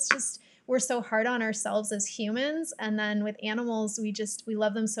think it's just, we're so hard on ourselves as humans. And then with animals, we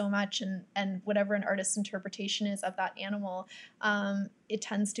love them so much. And whatever an artist's interpretation is of that animal, it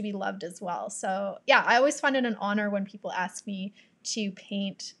tends to be loved as well. So yeah, I always find it an honor when people ask me to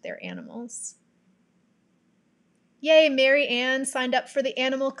paint their animals. Yay, Mary Ann signed up for the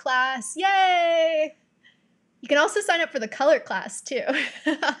animal class. Yay! You can also sign up for the color class too.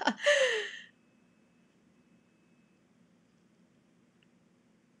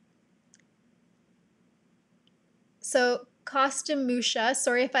 So Costumusha,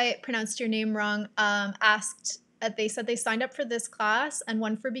 sorry if I pronounced your name wrong, asked, they said they signed up for this class and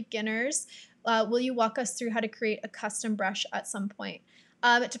one for beginners. Will you walk us through how to create a custom brush at some point?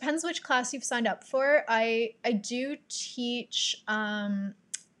 It depends which class you've signed up for. I do teach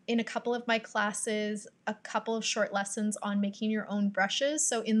in a couple of my classes a couple of short lessons on making your own brushes.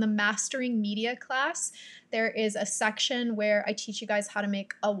 So in the Mastering Media class, there is a section where I teach you guys how to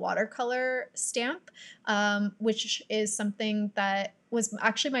make a watercolor stamp, which is something that was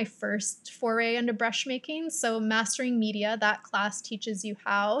actually my first foray into brush making. So Mastering Media, that class teaches you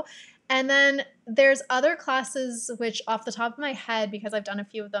how. And then there's other classes which off the top of my head, because I've done a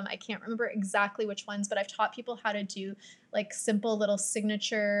few of them, I can't remember exactly which ones, but I've taught people how to do like simple little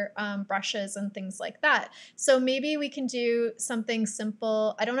signature brushes and things like that. So maybe we can do something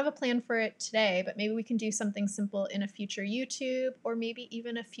simple. I don't have a plan for it today, but maybe we can do something simple in a future YouTube, or maybe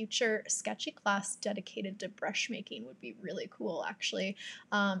even a future Sketchy class dedicated to brush making would be really cool, actually,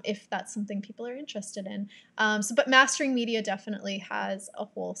 if that's something people are interested in. But Mastering Media definitely has a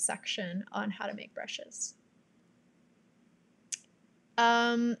whole section on how to make brushes.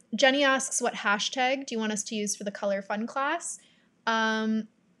 Jenny asks, what hashtag do you want us to use for the Color Fun class?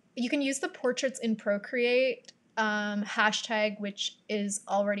 You can use the Portraits in Procreate hashtag, which is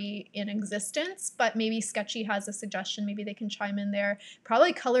already in existence, but maybe Sketchy has a suggestion. Maybe they can chime in there.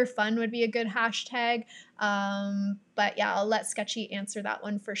 Probably Color Fun would be a good hashtag. But yeah, I'll let Sketchy answer that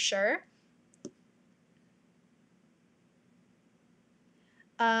one for sure.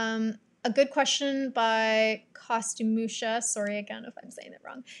 A good question by Costumusha. Sorry again if I'm saying it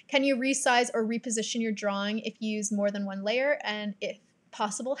wrong. Can you resize or reposition your drawing if you use more than one layer? And if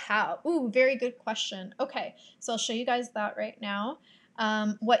possible, how? Ooh, very good question. Okay, so I'll show you guys that right now.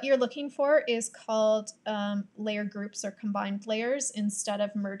 What you're looking for is called layer groups or combined layers instead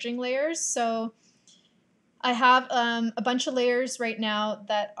of merging layers. So I have a bunch of layers right now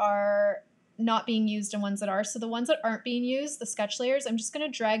that are not being used and ones that are. So the ones that aren't being used, the sketch layers, I'm just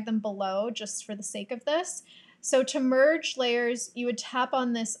going to drag them below just for the sake of this. So to merge layers, you would tap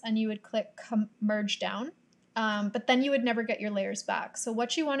on this and you would click merge down. but then you would never get your layers back. So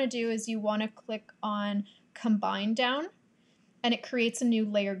what you want to do is you want to click on Combine down, and it creates a new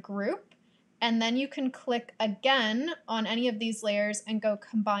layer group. And then you can click again on any of these layers and go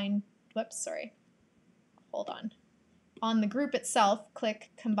Combine, whoops, sorry, hold on. On the group itself,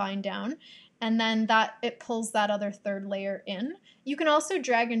 click Combine down, and then it pulls that other third layer in. You can also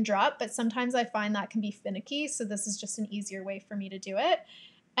drag and drop, but sometimes I find that can be finicky, so this is just an easier way for me to do it.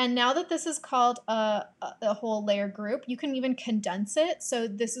 And now that this is called a whole layer group, you can even condense it. So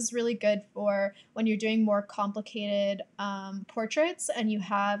this is really good for when you're doing more complicated portraits and you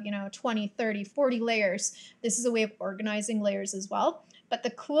have, 20, 30, 40 layers. This is a way of organizing layers as well. But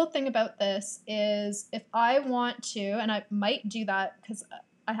the cool thing about this is if I want to, and I might do that because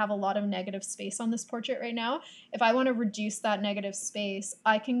I have a lot of negative space on this portrait right now. If I want to reduce that negative space,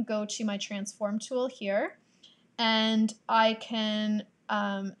 I can go to my transform tool here and I can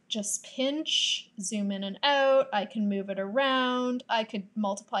just pinch, zoom in and out. I can move it around. I could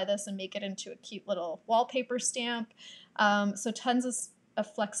multiply this and make it into a cute little wallpaper stamp. So tons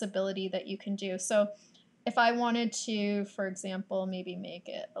of flexibility that you can do. So if I wanted to, for example, maybe make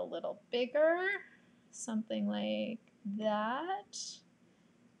it a little bigger, something like that,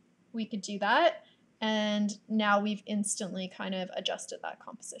 we could do that. And now we've instantly kind of adjusted that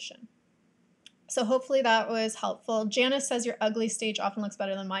composition. So hopefully that was helpful. Janice says your ugly stage often looks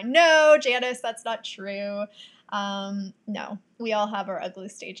better than mine. No, Janice, that's not true. No, we all have our ugly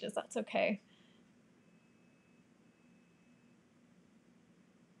stages. That's okay.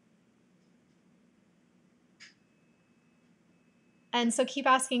 And so keep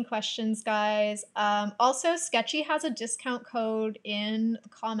asking questions, guys. Also, Sketchy has a discount code in the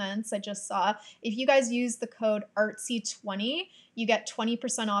comments I just saw. If you guys use the code ARTSY20, you get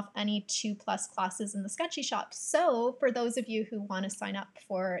 20% off any 2+ classes in the Sketchy shop. So for those of you who want to sign up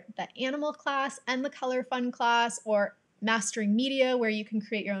for the animal class and the color fun class, or mastering media where you can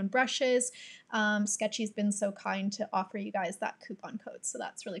create your own brushes, Sketchy's been so kind to offer you guys that coupon code. So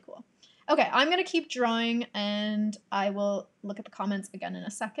that's really cool. Okay, I'm going to keep drawing and I will look at the comments again in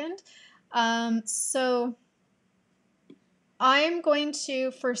a second. So I'm going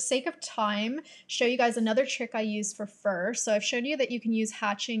to, for sake of time, show you guys another trick I use for fur. So I've shown you that you can use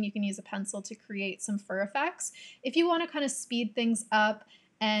hatching, you can use a pencil to create some fur effects. If you want to kind of speed things up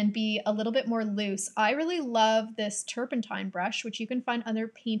and be a little bit more loose, I really love this turpentine brush, which you can find under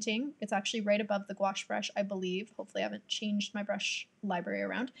painting. It's actually right above the gouache brush, I believe. Hopefully I haven't changed my brush library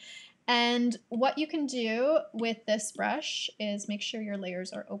around. And what you can do with this brush is make sure your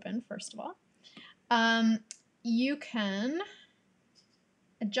layers are open, first of all. You can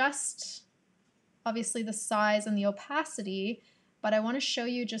adjust, obviously, the size and the opacity, but I want to show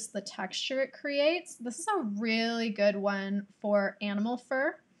you just the texture it creates. This is a really good one for animal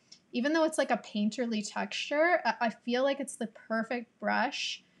fur. Even though it's like a painterly texture, I feel like it's the perfect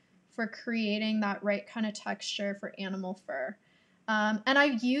brush for creating that right kind of texture for animal fur. And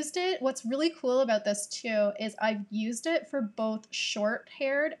I've used it, what's really cool about this too, is I've used it for both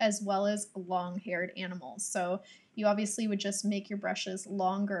short-haired as well as long-haired animals. So you obviously would just make your brushes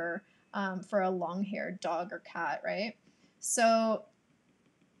longer for a long-haired dog or cat, right? So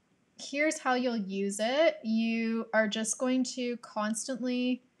here's how you'll use it. You are just going to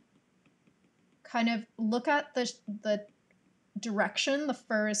constantly kind of look at the direction the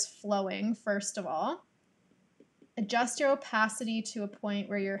fur is flowing, first of all. Adjust your opacity to a point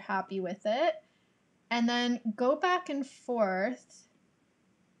where you're happy with it, and then go back and forth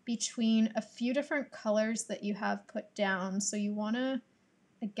between a few different colors that you have put down. So you want to,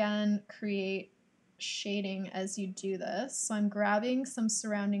 again, create shading as you do this. So I'm grabbing some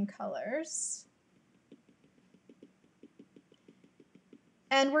surrounding colors.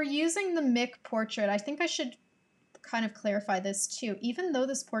 And we're using the Mick portrait. I think I should kind of clarify this too. Even though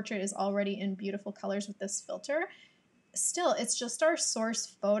this portrait is already in beautiful colors with this filter, still, it's just our source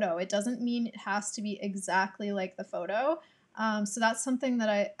photo. It doesn't mean it has to be exactly like the photo. So that's something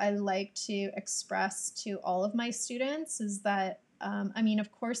that I like to express to all of my students, is that, I mean,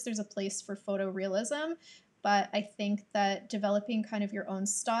 of course, there's a place for photorealism, but I think that developing kind of your own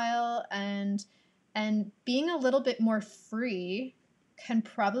style and being a little bit more free can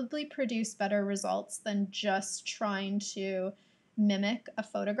probably produce better results than just trying to mimic a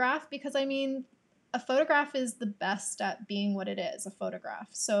photograph, because I mean, a photograph is the best at being what it is, a photograph.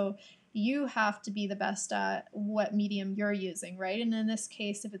 So you have to be the best at what medium you're using, right? And in this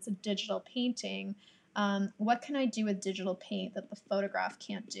case, if it's a digital painting, what can I do with digital paint that the photograph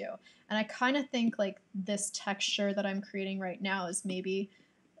can't do? And I kind of think like this texture that I'm creating right now is maybe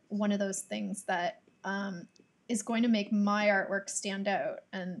one of those things that is going to make my artwork stand out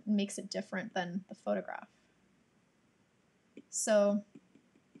and makes it different than the photograph. So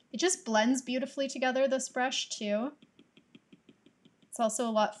it just blends beautifully together, this brush too. It's also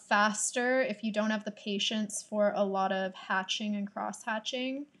a lot faster if you don't have the patience for a lot of hatching and cross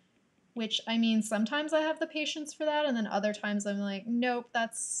hatching, which, I mean, sometimes I have the patience for that, and then other times I'm like, nope,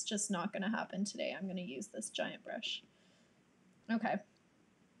 that's just not going to happen today. I'm going to use this giant brush. Okay.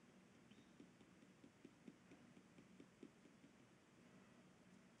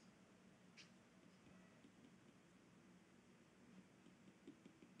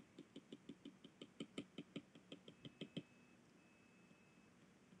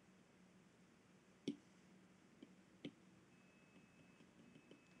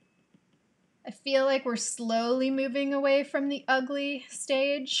 I feel like we're slowly moving away from the ugly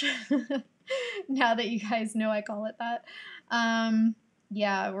stage. Now that you guys know I call it that.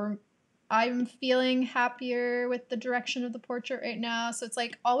 Yeah, I'm feeling happier with the direction of the portrait right now. So it's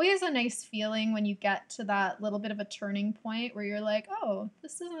like always a nice feeling when you get to that little bit of a turning point where you're like, oh,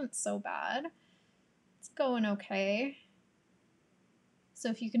 this isn't so bad. It's going okay. So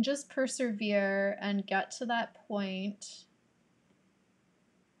if you can just persevere and get to that point,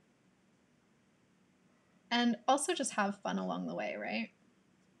 and also just have fun along the way, right?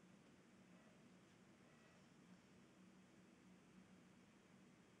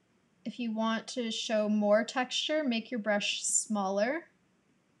 If you want to show more texture, make your brush smaller.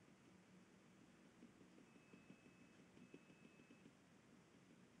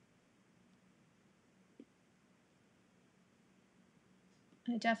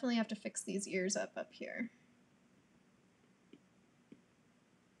 I definitely have to fix these ears up here.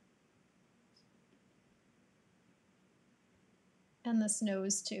 And this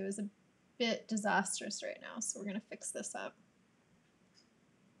nose too is a bit disastrous right now, so we're going to fix this up.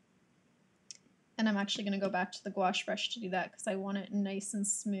 And I'm actually going to go back to the gouache brush to do that because I want it nice and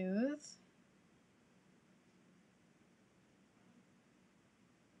smooth.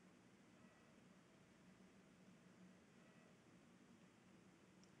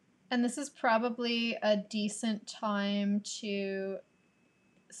 And this is probably a decent time to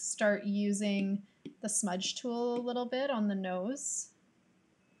start using the smudge tool a little bit on the nose.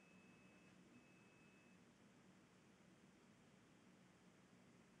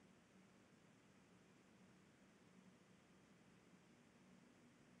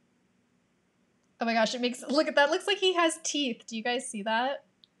 Oh my gosh, look at that, looks like he has teeth. Do you guys see that?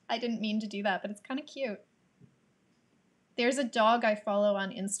 I didn't mean to do that, but it's kind of cute. There's a dog I follow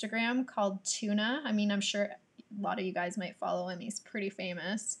on Instagram called Tuna. I mean, I'm sure a lot of you guys might follow him. He's pretty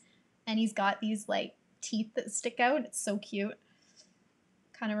famous. And he's got these like teeth that stick out. It's so cute.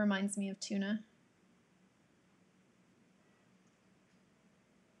 Kind of reminds me of Tuna.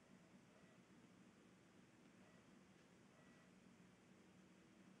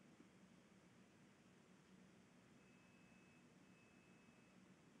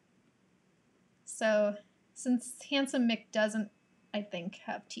 So since Handsome Mick doesn't, I think,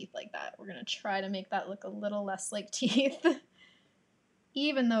 have teeth like that, we're going to try to make that look a little less like teeth,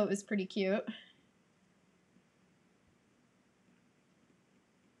 even though it was pretty cute.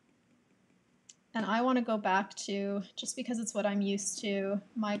 And I want to go back to, just because it's what I'm used to,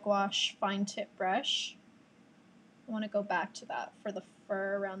 my gouache fine tip brush. I want to go back to that for the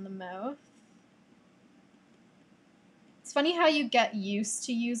fur around the mouth. It's funny how you get used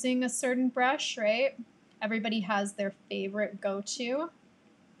to using a certain brush, right? Everybody has their favorite go-to,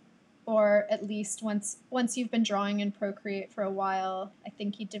 or at least once you've been drawing in Procreate for a while, I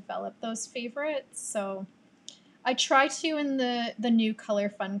think you develop those favorites. So I try to, in the new Color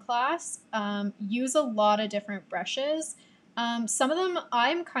Fun class, use a lot of different brushes. Some of them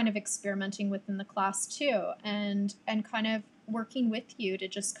I'm kind of experimenting with in the class too, and kind of working with you to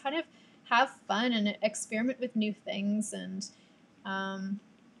just kind of have fun and experiment with new things, and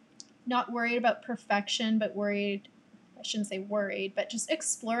not worried about perfection, but worried, I shouldn't say worried, but just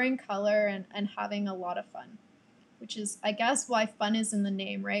exploring color and having a lot of fun, which is, I guess, why fun is in the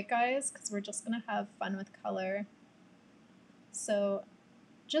name, right, guys? Because we're just going to have fun with color. So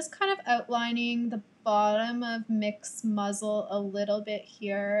just kind of outlining the bottom of Mick's muzzle a little bit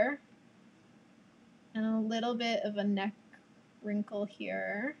here, and a little bit of a neck wrinkle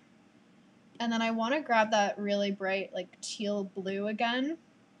here. And then I want to grab that really bright like teal blue again,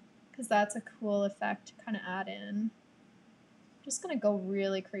 because that's a cool effect to kind of add in. Just going to go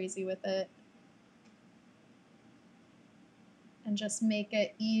really crazy with it and just make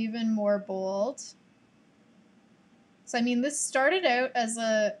it even more bold. So I mean, this started out as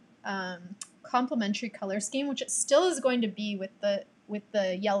a complementary color scheme, which it still is going to be with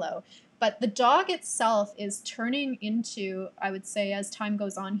the yellow, but the dog itself is turning into, I would say, as time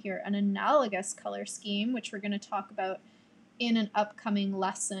goes on here, an analogous color scheme, which we're going to talk about in an upcoming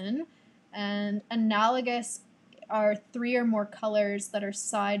lesson. And analogous are 3 or more colors that are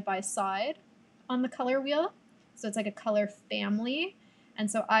side by side on the color wheel. So it's like a color family. And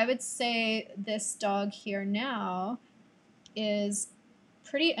so I would say this dog here now is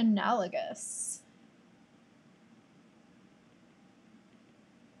pretty analogous.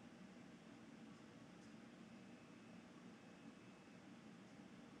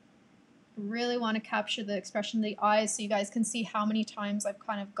 Really want to capture the expression of the eyes so you guys can see how many times I've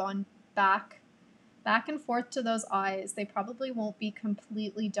kind of gone back and forth to those eyes. They probably won't be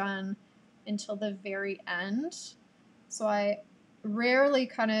completely done until the very end. So I rarely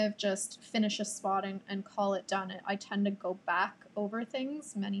kind of just finish a spot and call it done. I tend to go back over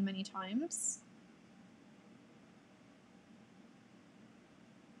things many, many times.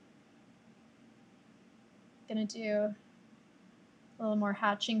 Gonna do a little more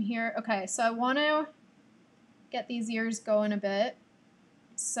hatching here. Okay, so I want to get these ears going a bit.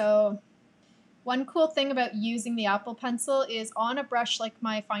 So one cool thing about using the Apple pencil is on a brush like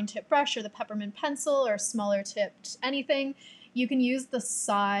my fine tip brush or the peppermint pencil or smaller tipped anything, you can use the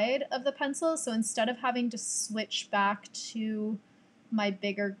side of the pencil. So instead of having to switch back to my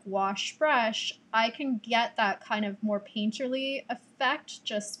bigger gouache brush, I can get that kind of more painterly effect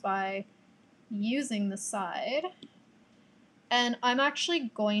just by using the side. And I'm actually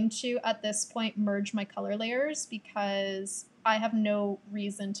going to, at this point, merge my color layers because I have no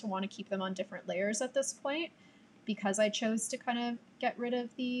reason to want to keep them on different layers at this point because I chose to kind of get rid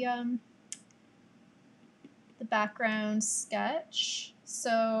of the background sketch.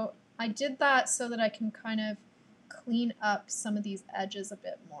 So I did that so that I can kind of clean up some of these edges a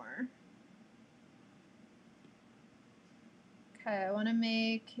bit more. Okay, I want to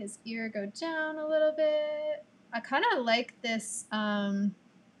make his ear go down a little bit. I kind of like this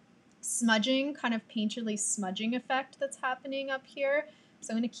smudging, kind of painterly smudging effect that's happening up here.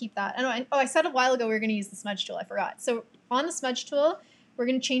 So I'm going to keep that. And I said a while ago we were going to use the smudge tool. I forgot. So on the smudge tool, we're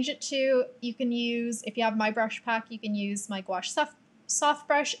going to change it to, you can use, if you have my brush pack, you can use my gouache soft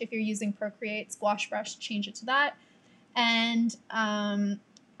brush. If you're using Procreate's gouache brush, change it to that. And I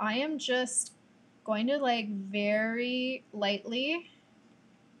am just going to like very lightly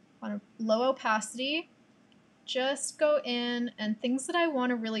on a low opacity just go in and things that I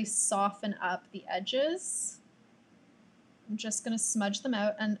want to really soften up the edges, I'm just going to smudge them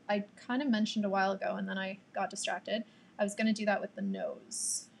out. And I kind of mentioned a while ago and then I got distracted. I was going to do that with the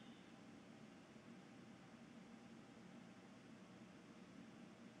nose.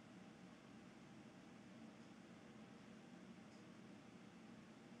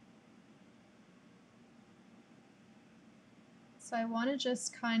 So I want to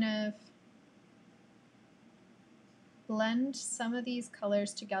just kind of blend some of these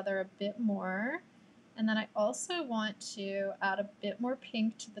colors together a bit more. And then I also want to add a bit more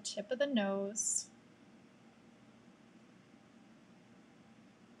pink to the tip of the nose.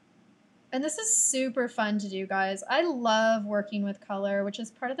 And this is super fun to do, guys. I love working with color, which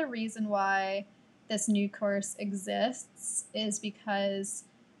is part of the reason why this new course exists, is because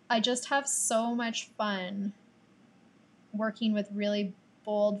I just have so much fun working with really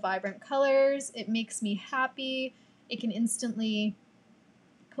bold, vibrant colors. It makes me happy. It can instantly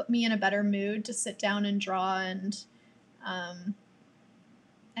put me in a better mood to sit down and draw and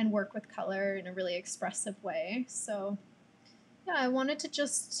work with color in a really expressive way. So yeah, I wanted to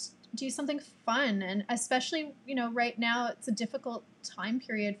just do something fun, and especially, you know, right now it's a difficult time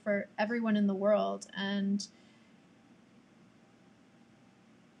period for everyone in the world, and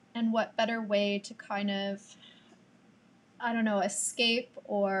what better way to kind of, I don't know, escape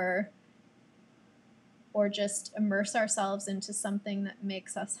or just immerse ourselves into something that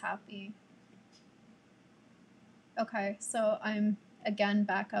makes us happy. Okay, so I'm again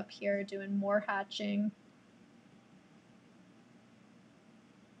back up here doing more hatching.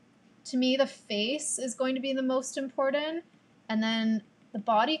 To me, the face is going to be the most important, and then the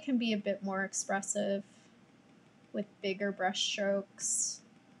body can be a bit more expressive with bigger brush strokes.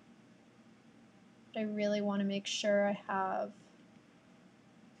 But I really want to make sure I have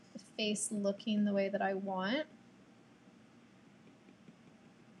the face looking the way that I want.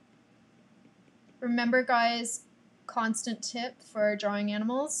 Remember, guys, constant tip for drawing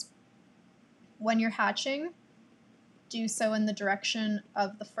animals: when you're hatching, do so in the direction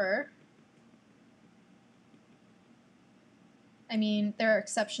of the fur. I mean, there are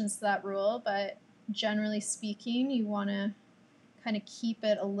exceptions to that rule, but generally speaking, you want to kind of keep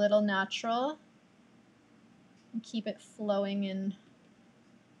it a little natural and keep it flowing in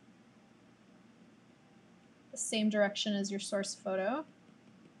the same direction as your source photo.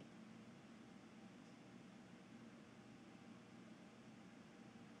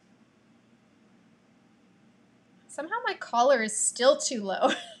 Somehow my collar is still too low.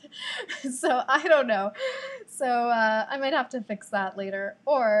 So I don't know. So I might have to fix that later,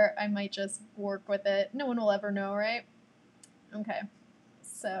 or I might just work with it. No one will ever know, right? Okay.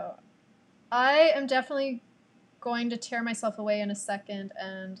 So I am definitely going to tear myself away in a second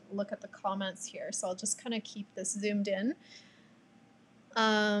and look at the comments here. So I'll just kind of keep this zoomed in.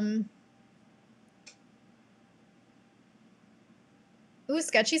 Ooh,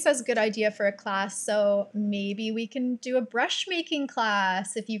 Sketchy says good idea for a class, so maybe we can do a brush making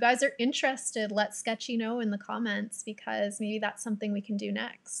class. If you guys are interested, let Sketchy know in the comments, because maybe that's something we can do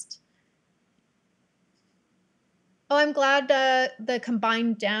next. Oh, I'm glad the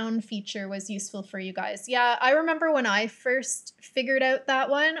combined down feature was useful for you guys. Yeah, I remember when I first figured out that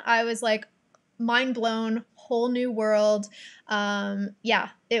one, I was like, mind blown, whole new world. Yeah,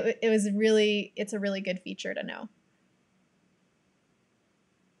 it was really, it's a really good feature to know.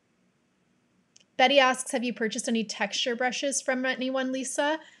 Betty asks, have you purchased any texture brushes from anyone,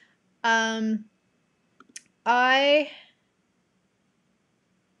 Lisa? Hold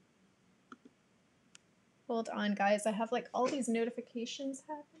on, guys. I have like all these notifications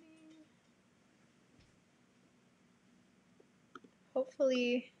happening.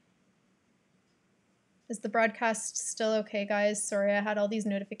 Hopefully, is the broadcast still okay, guys? Sorry, I had all these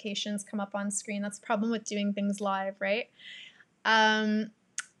notifications come up on screen. That's the problem with doing things live, right?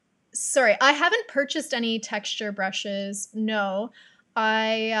 Sorry, I haven't purchased any texture brushes. No,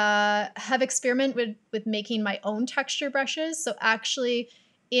 I have experimented with making my own texture brushes. So actually,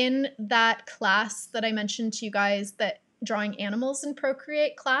 in that class that I mentioned to you guys, that drawing animals in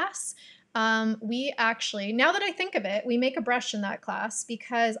Procreate class, we actually, now that I think of it, we make a brush in that class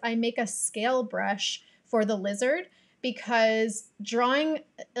because I make a scale brush for the lizard, because drawing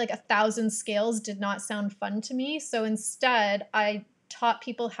like 1,000 scales did not sound fun to me. So instead, I taught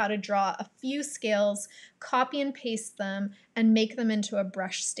people how to draw a few scales, copy and paste them, and make them into a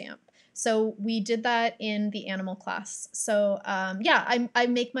brush stamp. So we did that in the animal class. So yeah, I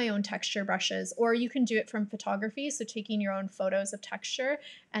make my own texture brushes, or you can do it from photography. So taking your own photos of texture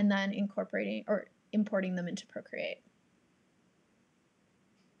and then incorporating or importing them into Procreate.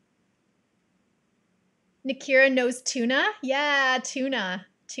 Nikira knows Tuna. Yeah, Tuna.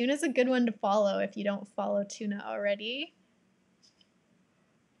 Tuna's a good one to follow if you don't follow Tuna already.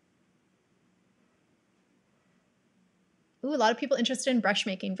 Ooh, a lot of people interested in brush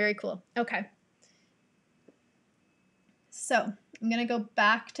making. Very cool. Okay. So I'm going to go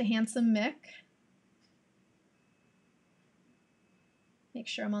back to Handsome Mick. Make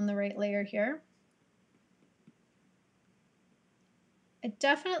sure I'm on the right layer here. I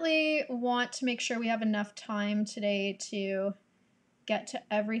definitely want to make sure we have enough time today to get to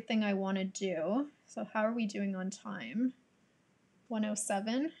everything I want to do. So how are we doing on time?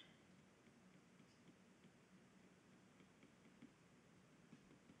 107.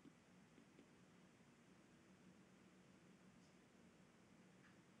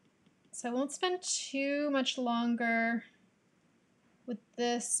 So I won't spend too much longer with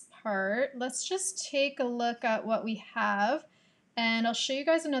this part. Let's just take a look at what we have, and I'll show you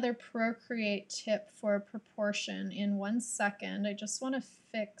guys another Procreate tip for proportion in 1 second. I just want to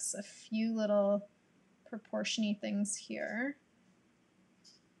fix a few little proportion-y things here.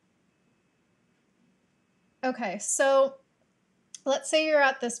 Okay, so let's say you're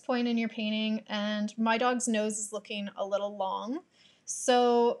at this point in your painting and my dog's nose is looking a little long.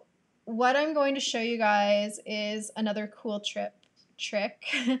 So what I'm going to show you guys is another cool trick,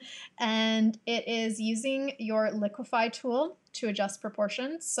 and it is using your liquefy tool to adjust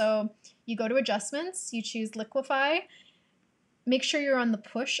proportions. So you go to adjustments, you choose liquefy, make sure you're on the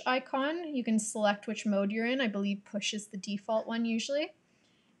push icon. You can select which mode you're in. I believe push is the default one usually.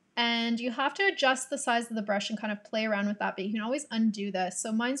 And you have to adjust the size of the brush and kind of play around with that, but you can always undo this.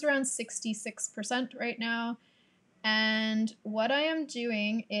 So mine's around 66% right now. And what I am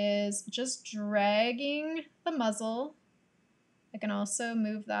doing is just dragging the muzzle. I can also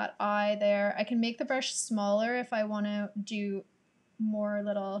move that eye there. I can make the brush smaller if I want to do more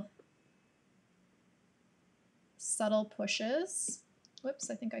little subtle pushes. Whoops,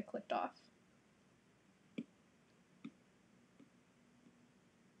 I think I clicked off.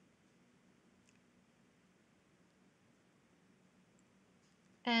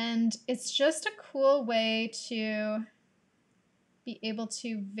 And it's just a cool way to be able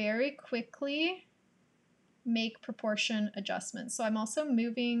to very quickly make proportion adjustments. So I'm also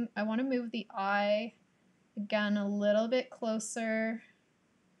moving, I want to move the eye again a little bit closer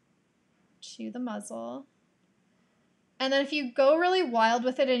to the muzzle. And then if you go really wild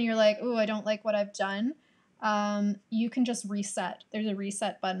with it and you're like, ooh, I don't like what I've done, you can just reset. There's a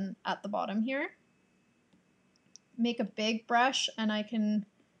reset button at the bottom here. make a big brush and I can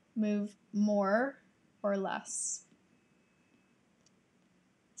move more or less.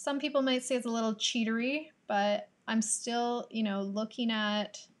 Some people might say it's a little cheatery, but I'm still, you know, looking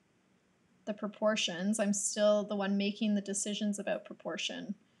at the proportions. I'm still the one making the decisions about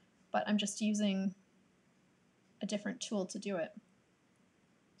proportion, but I'm just using a different tool to do it.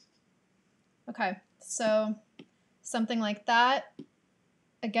 Okay, so something like that.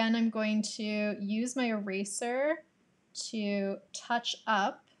 Again, I'm going to use my eraser to touch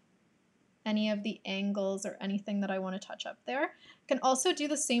up any of the angles or anything that I want to touch up there. I can also do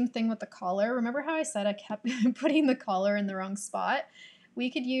the same thing with the collar. Remember how I said I kept putting the collar in the wrong spot? We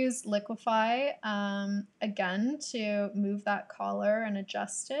could use Liquify again to move that collar and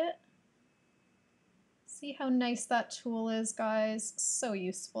adjust it. See how nice that tool is, guys? So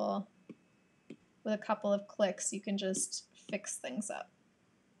useful. With a couple of clicks, you can just fix things up.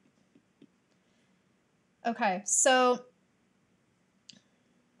 Okay, so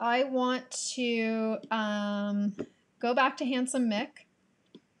I want to go back to Handsome Mick.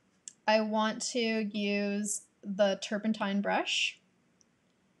 I want to use the turpentine brush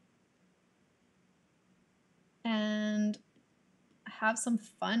and have some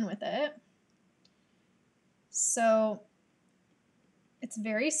fun with it. So it's a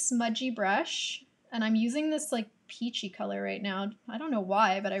very smudgy brush, and I'm using this like peachy color right now. I don't know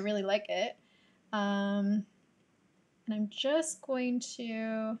why, but I really like it. And I'm just going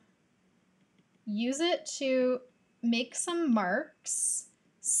to use it to make some marks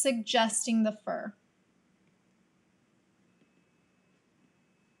suggesting the fur.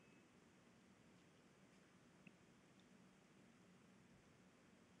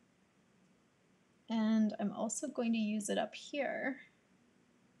 And I'm also going to use it up here.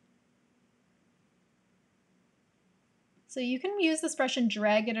 So you can use this brush and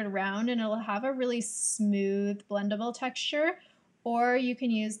drag it around and it'll have a really smooth, blendable texture, or you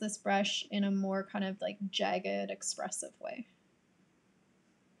can use this brush in a more kind of like jagged, expressive way.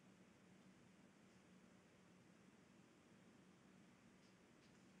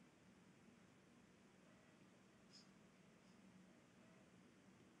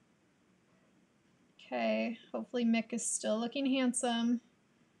 Okay, hopefully Mick is still looking handsome.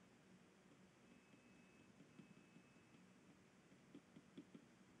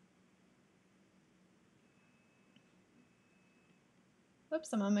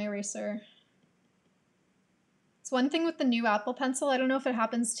 Whoops, I'm on my eraser. It's one thing with the new Apple Pencil, I don't know if it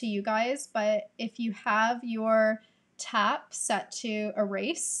happens to you guys, but if you have your tap set to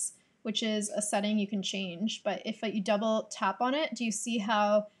erase, which is a setting you can change, but if you double tap on it, do you see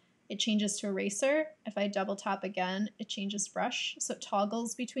how it changes to eraser? If I double tap again, it changes brush, so it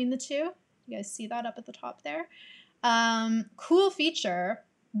toggles between the two. You guys see that up at the top there? Cool feature,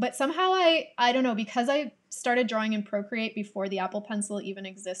 but somehow I don't know, because I started drawing in Procreate before the Apple Pencil even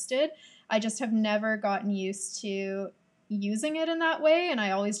existed, I just have never gotten used to using it in that way, and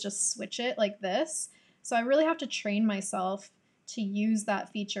I always just switch it like this. So I really have to train myself to use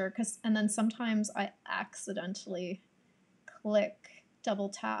that feature, and then sometimes I accidentally click double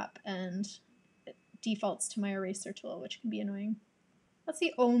tap and it defaults to my eraser tool, which can be annoying. That's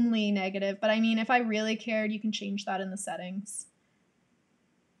the only negative, but I mean, if I really cared, you can change that in the settings.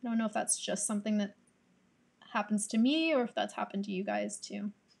 I don't know if that's just something that happens to me or if that's happened to you guys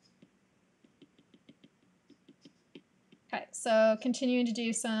too. Okay, so continuing to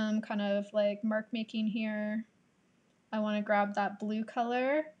do some kind of like mark making here. I want to grab that blue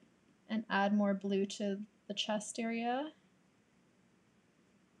color and add more blue to the chest area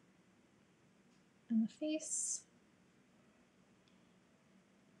and the face.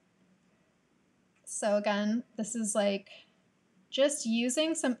 So again, this is like just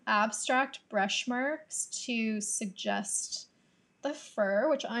using some abstract brush marks to suggest the fur,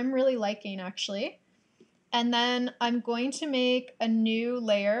 which I'm really liking actually. And then I'm going to make a new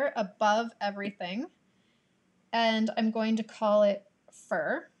layer above everything, and I'm going to call it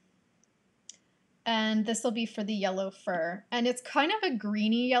fur. And this will be for the yellow fur. And it's kind of a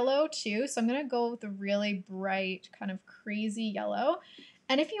greeny yellow too, so I'm going to go with a really bright, kind of crazy yellow.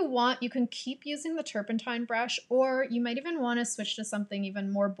 And if you want, you can keep using the turpentine brush, or you might even want to switch to something even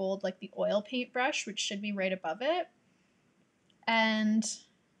more bold like the oil paint brush, which should be right above it. And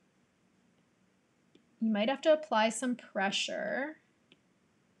you might have to apply some pressure.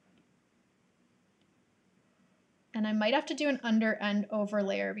 And I might have to do an under and over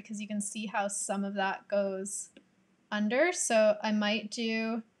layer because you can see how some of that goes under. So I might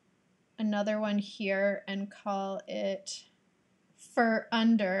do another one here and call it fur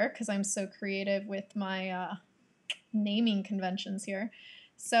under because I'm so creative with my naming conventions here.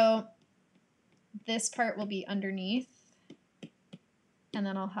 So this part will be underneath, and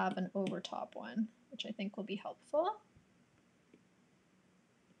then I'll have an overtop one, which I think will be helpful.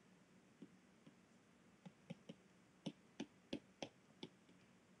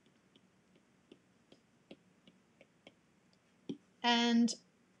 And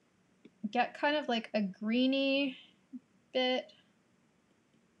get kind of like a greeny bit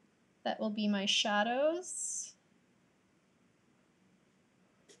that will be my shadows.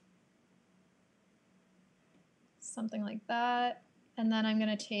 Something like that. And then I'm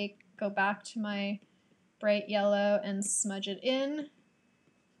going to go back to my bright yellow and smudge it in.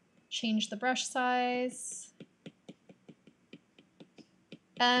 Change the brush size.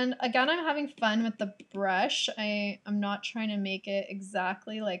 And again, I'm having fun with the brush. I'm not trying to make it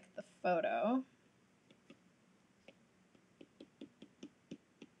exactly like the photo.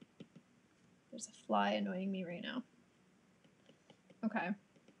 There's a fly annoying me right now. Okay.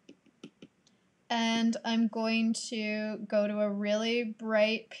 And I'm going to go to a really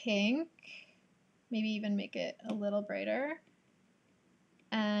bright pink, maybe even make it a little brighter.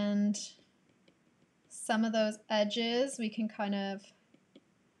 And some of those edges we can kind of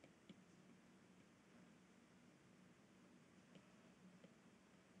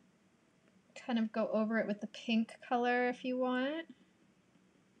go over it with the pink color if you want.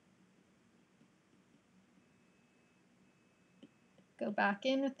 Go back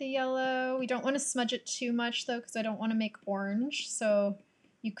in with the yellow. We don't want to smudge it too much though, because I don't want to make orange. So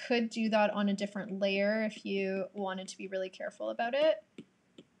you could do that on a different layer if you wanted to be really careful about it.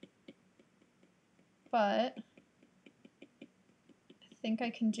 But I think I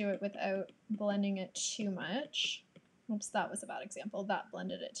can do it without blending it too much. Oops, that was a bad example. That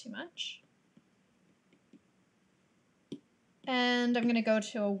blended it too much. And I'm going to go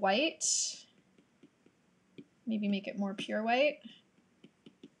to a white, maybe make it more pure white.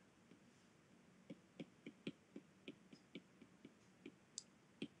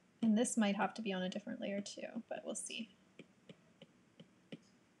 And this might have to be on a different layer too, but we'll see.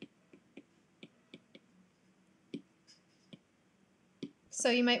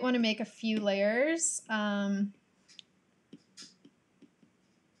 So you might want to make a few layers.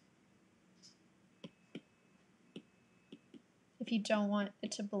 If you don't want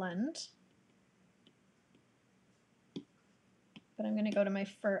it to blend. But I'm going to go to my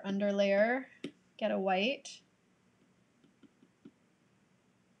fur underlayer, get a white.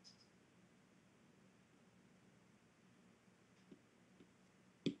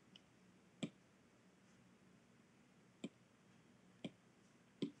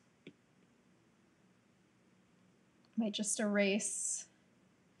 Might just erase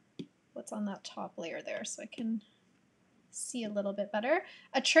what's on that top layer there so I can see a little bit better.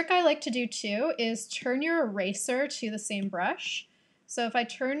 A trick I like to do too is turn your eraser to the same brush. So if I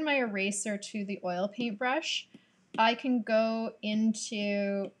turn my eraser to the oil paint brush, I can go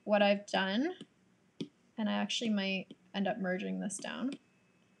into what I've done, and I actually might end up merging this down.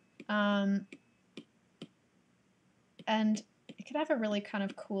 And it could have a really kind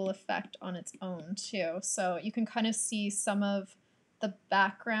of cool effect on its own too. So you can kind of see some of the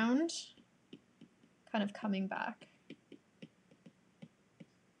background kind of coming back.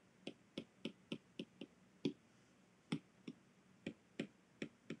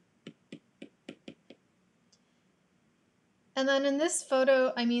 And then in this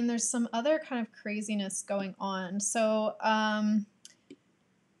photo, I mean, there's some other kind of craziness going on. So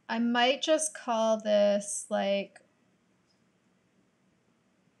I might just call this like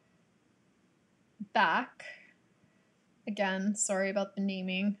back. Again, sorry about the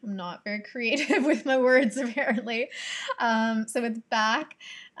naming. I'm not very creative with my words, apparently. So with back,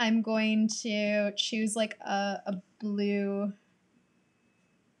 I'm going to choose like a blue,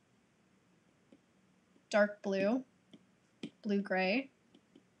 dark blue, blue-gray.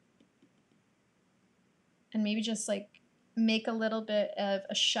 And maybe just like make a little bit of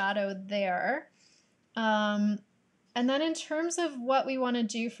a shadow there. And then in terms of what we want to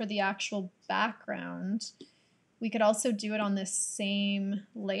do for the actual background, we could also do it on this same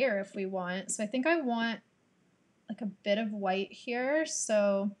layer if we want. So I think I want like a bit of white here.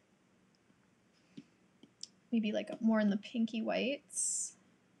 So maybe like more in the pinky whites.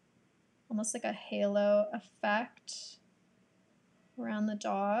 Almost like a halo effect around the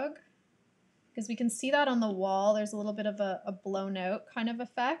dog. Because we can see that on the wall. There's a little bit of a blown out kind of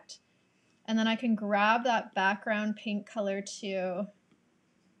effect. And then I can grab that background pink color too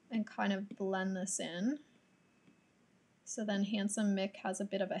and kind of blend this in. So then Handsome Mick has a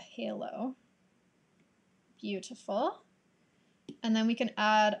bit of a halo. Beautiful. And then we can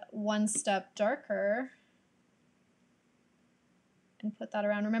add one step darker and put that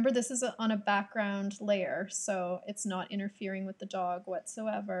around. Remember, this is on a background layer, so it's not interfering with the dog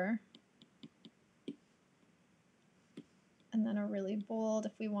whatsoever. And then a really bold,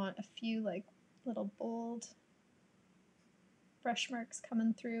 if we want a few like little bold brush marks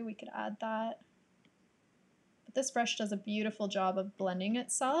coming through, we could add that. But this brush does a beautiful job of blending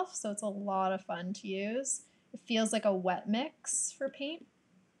itself, so it's a lot of fun to use. It feels like a wet mix for paint.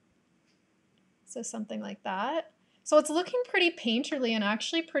 So something like that. So it's looking pretty painterly and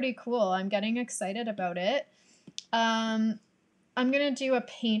actually pretty cool. I'm getting excited about it. I'm going to do a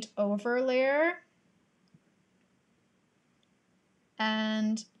paint over layer.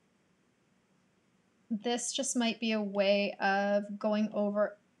 And this just might be a way of going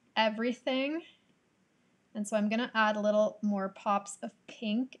over everything. And so I'm going to add a little more pops of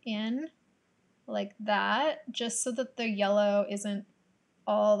pink in like that, just so that the yellow isn't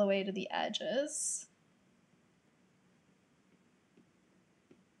all the way to the edges.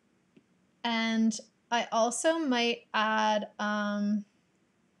 And I also might add a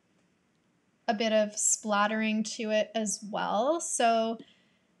bit of splattering to it as well. So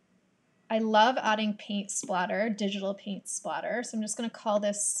I love adding paint splatter, digital paint splatter. So I'm just going to call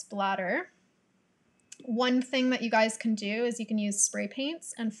this splatter. One thing that you guys can do is you can use spray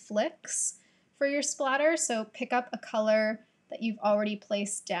paints and flicks for your splatter. So pick up a color that you've already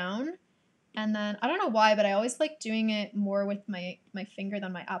placed down. And then, I don't know why, but I always like doing it more with my finger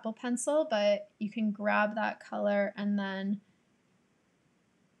than my Apple Pencil, but you can grab that color and then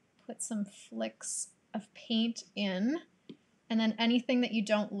put some flicks of paint in. And then anything that you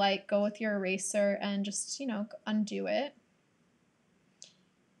don't like, go with your eraser and just, you know, undo it.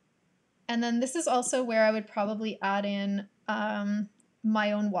 And then this is also where I would probably add in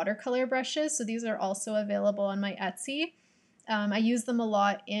my own watercolor brushes. So these are also available on my Etsy. I use them a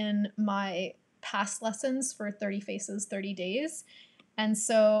lot in my past lessons for 30 Faces, 30 Days. And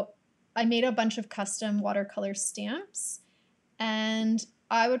so I made a bunch of custom watercolor stamps. And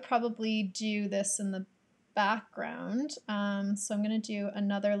I would probably do this in the background. So I'm going to do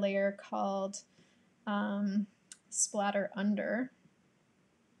another layer called Splatter Under.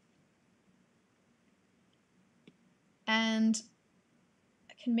 And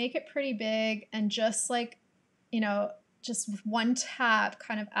I can make it pretty big and just like, you know, just with one tap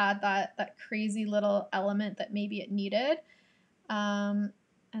kind of add that crazy little element that maybe it needed. And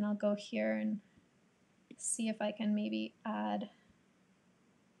I'll go here and see if I can maybe add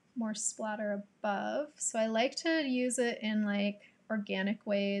more splatter above. So I like to use it in like organic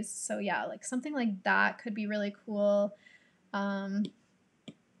ways. So yeah, like something like that could be really cool. I'll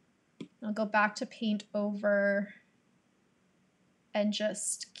go back to paint over and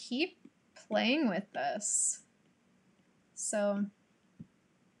just keep playing with this. So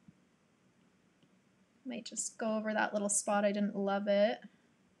might just go over that little spot. I didn't love it.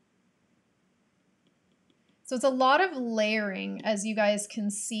 So it's a lot of layering, as you guys can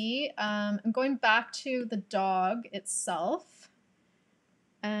see. I'm going back to the dog itself,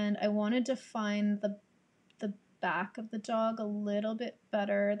 and I want to define the back of the dog a little bit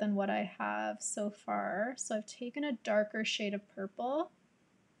better than what I have so far. So I've taken a darker shade of purple.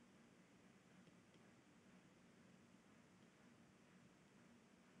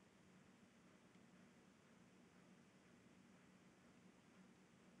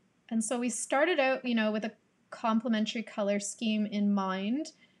 And so we started out, you know, with a complementary color scheme in mind.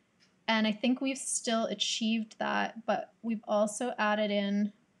 And I think we've still achieved that, but we've also added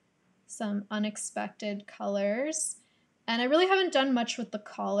in some unexpected colors. And I really haven't done much with the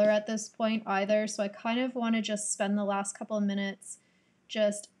collar at this point either, so I kind of want to just spend the last couple of minutes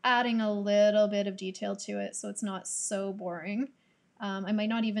just adding a little bit of detail to it so it's not so boring. I might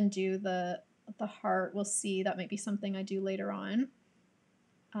not even do the heart. We'll see. That might be something I do later on.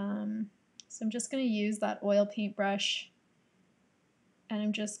 So I'm just going to use that oil paintbrush, and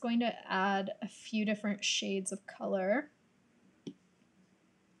I'm just going to add a few different shades of color.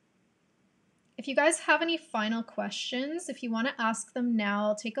 If you guys have any final questions, if you want to ask them now,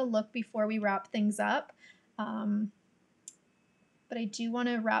 I'll take a look before we wrap things up. But I do want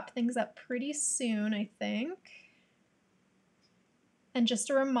to wrap things up pretty soon, I think. And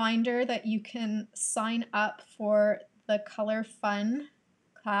just a reminder that you can sign up for the Color Fun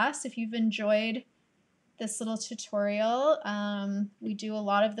class if you've enjoyed this little tutorial. We do a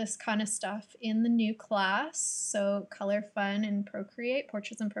lot of this kind of stuff in the new class, so Color Fun and Procreate,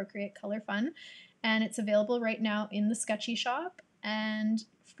 Portraits in Procreate Color Fun, and it's available right now in the Sketchy Shop. And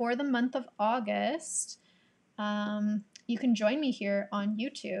for the month of August, you can join me here on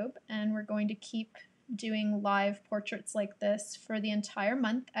YouTube, and we're going to keep doing live portraits like this for the entire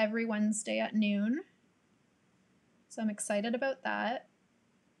month, every Wednesday at noon. So I'm excited about that.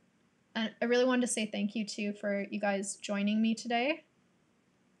 And I really wanted to say thank you too for you guys joining me today.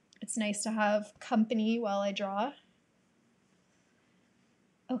 It's nice to have company while I draw.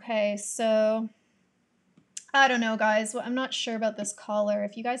 Okay, so I don't know, guys. Well, I'm not sure about this collar.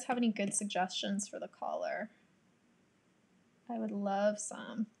 If you guys have any good suggestions for the collar, I would love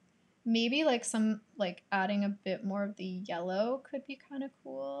some. Maybe like some, like adding a bit more of the yellow could be kind of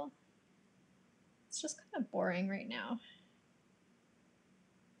cool. It's just kind of boring right now.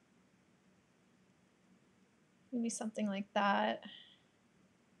 Maybe something like that.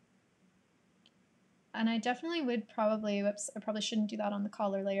 And I definitely would probably, whoops, I probably shouldn't do that on the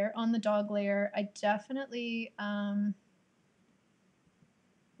collar layer. On the dog layer, I definitely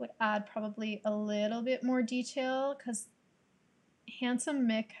would add probably a little bit more detail because Handsome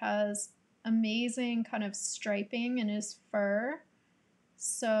Mick has amazing kind of striping in his fur.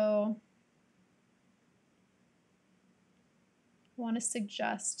 So I want to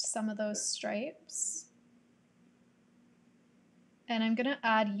suggest some of those stripes. And I'm going to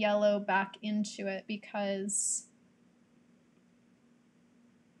add yellow back into it because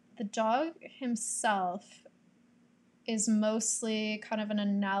the dog himself is mostly kind of an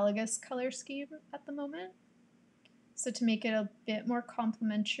analogous color scheme at the moment. So to make it a bit more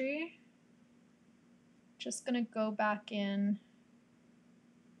complementary, just going to go back in.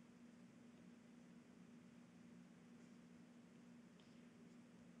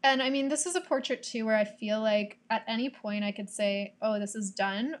 And I mean, this is a portrait too where I feel like at any point I could say, oh, this is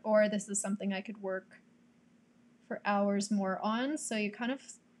done, or this is something I could work for hours more on. So you kind of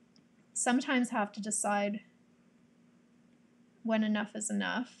sometimes have to decide when enough is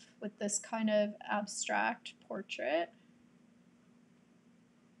enough with this kind of abstract portrait.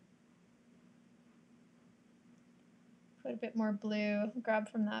 Put a bit more blue, grab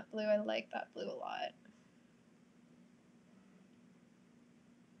from that blue. I like that blue a lot.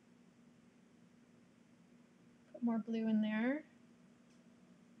 Put more blue in there.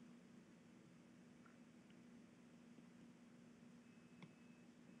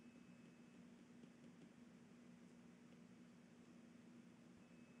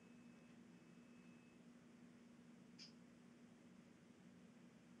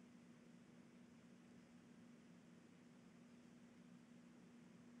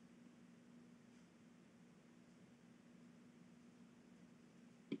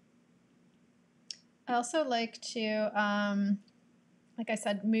 I also like to, like I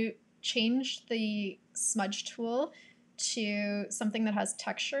said, change the smudge tool to something that has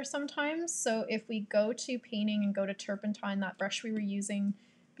texture sometimes. So if we go to painting and go to turpentine, that brush we were using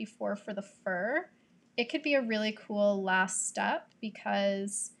before for the fur, it could be a really cool last step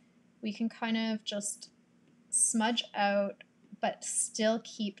because we can kind of just smudge out but still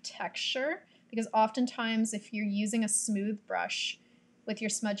keep texture, because oftentimes if you're using a smooth brush with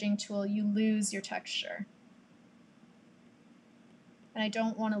your smudging tool, you lose your texture. And I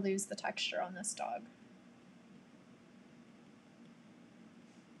don't want to lose the texture on this dog.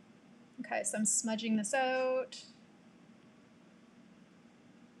 Okay, so I'm smudging this out.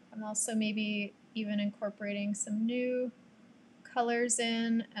 I'm also maybe even incorporating some new colors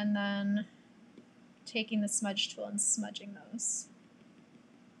in and then taking the smudge tool and smudging those.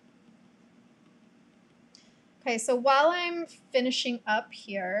 Okay, so while I'm finishing up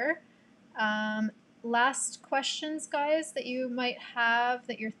here, last questions, guys, that you might have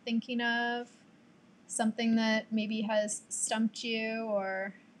that you're thinking of, something that maybe has stumped you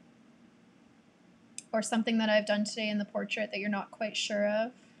or something that I've done today in the portrait that you're not quite sure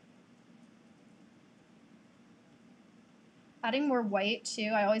of. Adding more white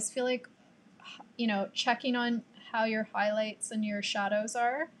too. I always feel like, you know, checking on how your highlights and your shadows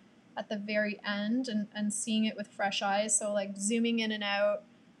are at the very end and seeing it with fresh eyes. So like zooming in and out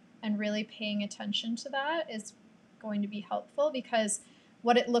and really paying attention to that is going to be helpful, because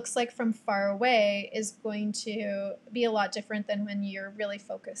what it looks like from far away is going to be a lot different than when you're really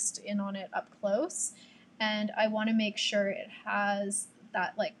focused in on it up close. And I want to make sure it has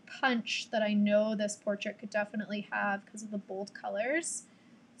that like punch that I know this portrait could definitely have because of the bold colors.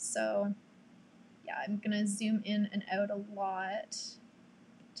 So yeah, I'm going to zoom in and out a lot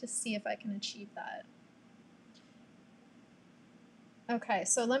to see if I can achieve that. Okay,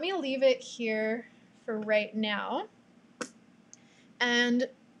 so let me leave it here for right now. And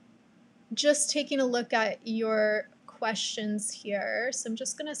just taking a look at your questions here. So I'm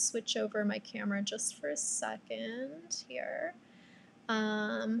just going to switch over my camera just for a second here.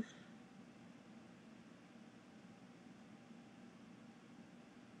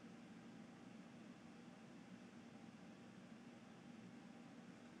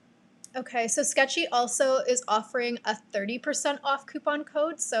 Okay, so Sketchy also is offering a 30% off coupon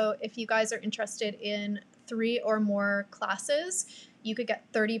code. So if you guys are interested in 3 or more classes, you could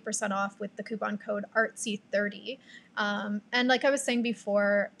get 30% off with the coupon code ARTSY30. And like I was saying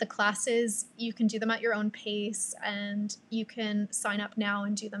before, the classes, you can do them at your own pace, and you can sign up now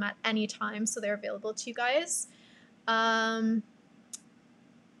and do them at any time. So they're available to you guys.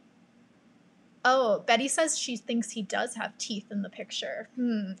 Oh, Betty says she thinks he does have teeth in the picture.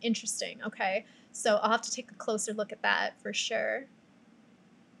 Interesting. Okay. So I'll have to take a closer look at that for sure.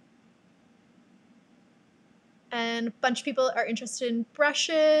 And a bunch of people are interested in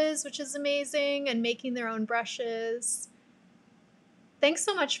brushes, which is amazing, and making their own brushes. Thanks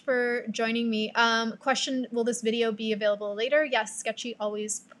so much for joining me. Question, will this video be available later? Yes, Sketchy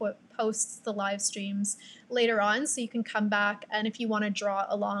always posts the live streams later on, so you can come back, and if you want to draw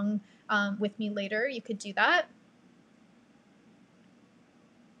along with me later, you could do that.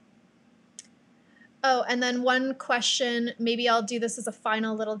 Oh, and then one question, maybe I'll do this as a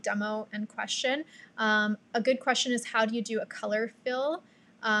final little demo and question. A good question is, how do you do a color fill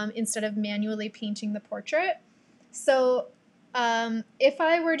instead of manually painting the portrait? So if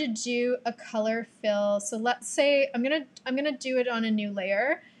I were to do a color fill, so let's say I'm gonna do it on a new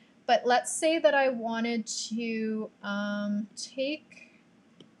layer, but let's say that I wanted to take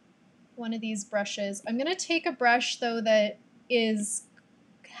one of these brushes. I'm gonna take a brush though that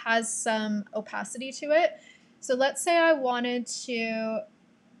has some opacity to it. So let's say I wanted to, here,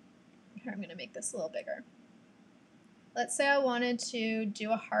 I'm going to make this a little bigger. Let's say I wanted to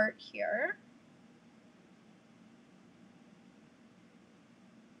do a heart here.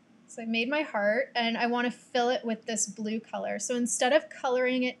 So I made my heart, and I want to fill it with this blue color. So instead of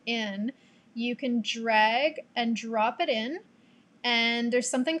coloring it in, you can drag and drop it in, and there's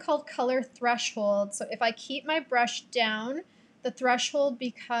something called color threshold. So if I keep my brush down, the threshold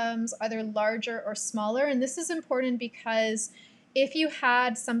becomes either larger or smaller. And this is important because if you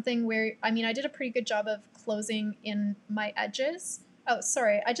had something where, I mean, I did a pretty good job of closing in my edges. Oh,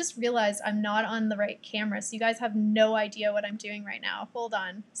 sorry, I just realized I'm not on the right camera, so you guys have no idea what I'm doing right now. Hold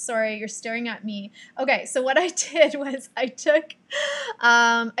on. Sorry, you're staring at me. Okay, so what I did was I took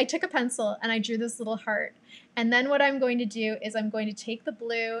a pencil and I drew this little heart. And then what I'm going to do is I'm going to take the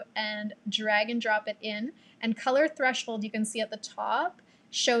blue and drag and drop it in. And color threshold, you can see at the top,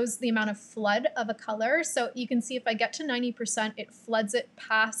 shows the amount of flood of a color. So you can see if I get to 90%, it floods it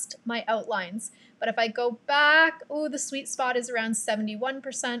past my outlines. But if I go back, oh, the sweet spot is around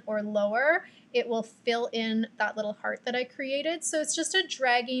 71% or lower, it will fill in that little heart that I created. So it's just a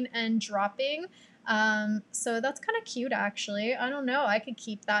dragging and dropping. So that's kind of cute, actually. I don't know. I could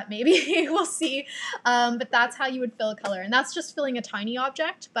keep that maybe. We'll see. But that's how you would fill a color. And that's just filling a tiny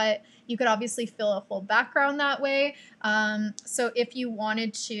object, but you could obviously fill a full background that way. So if you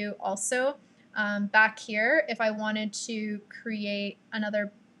wanted to also, back here, if I wanted to create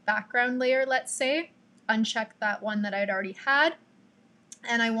another background layer, let's say, uncheck that one that I'd already had,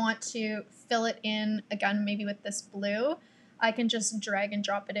 and I want to fill it in again, maybe with this blue, I can just drag and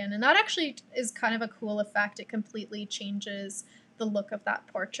drop it in. And that actually is kind of a cool effect. It completely changes the look of that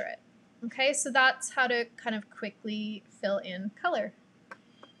portrait. Okay, so that's how to kind of quickly fill in color.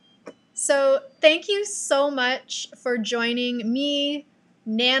 So thank you so much for joining me,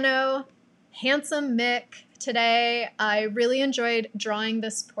 Nano, Handsome Mick today. I really enjoyed drawing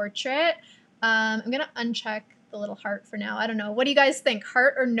this portrait. I'm gonna uncheck the little heart for now. I don't know. What do you guys think?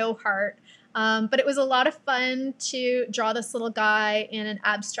 Heart or no heart? But it was a lot of fun to draw this little guy in an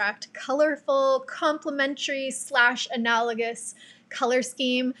abstract, colorful, complementary / analogous color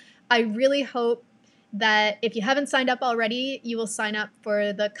scheme. I really hope that if you haven't signed up already, you will sign up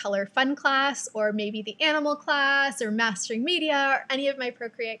for the Color Fun class, or maybe the Animal class, or Mastering Media, or any of my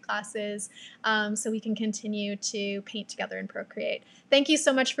Procreate classes, so we can continue to paint together in Procreate. Thank you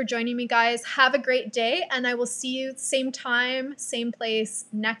so much for joining me, guys. Have a great day, and I will see you same time, same place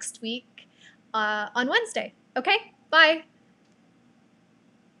next week on Wednesday. Okay, bye.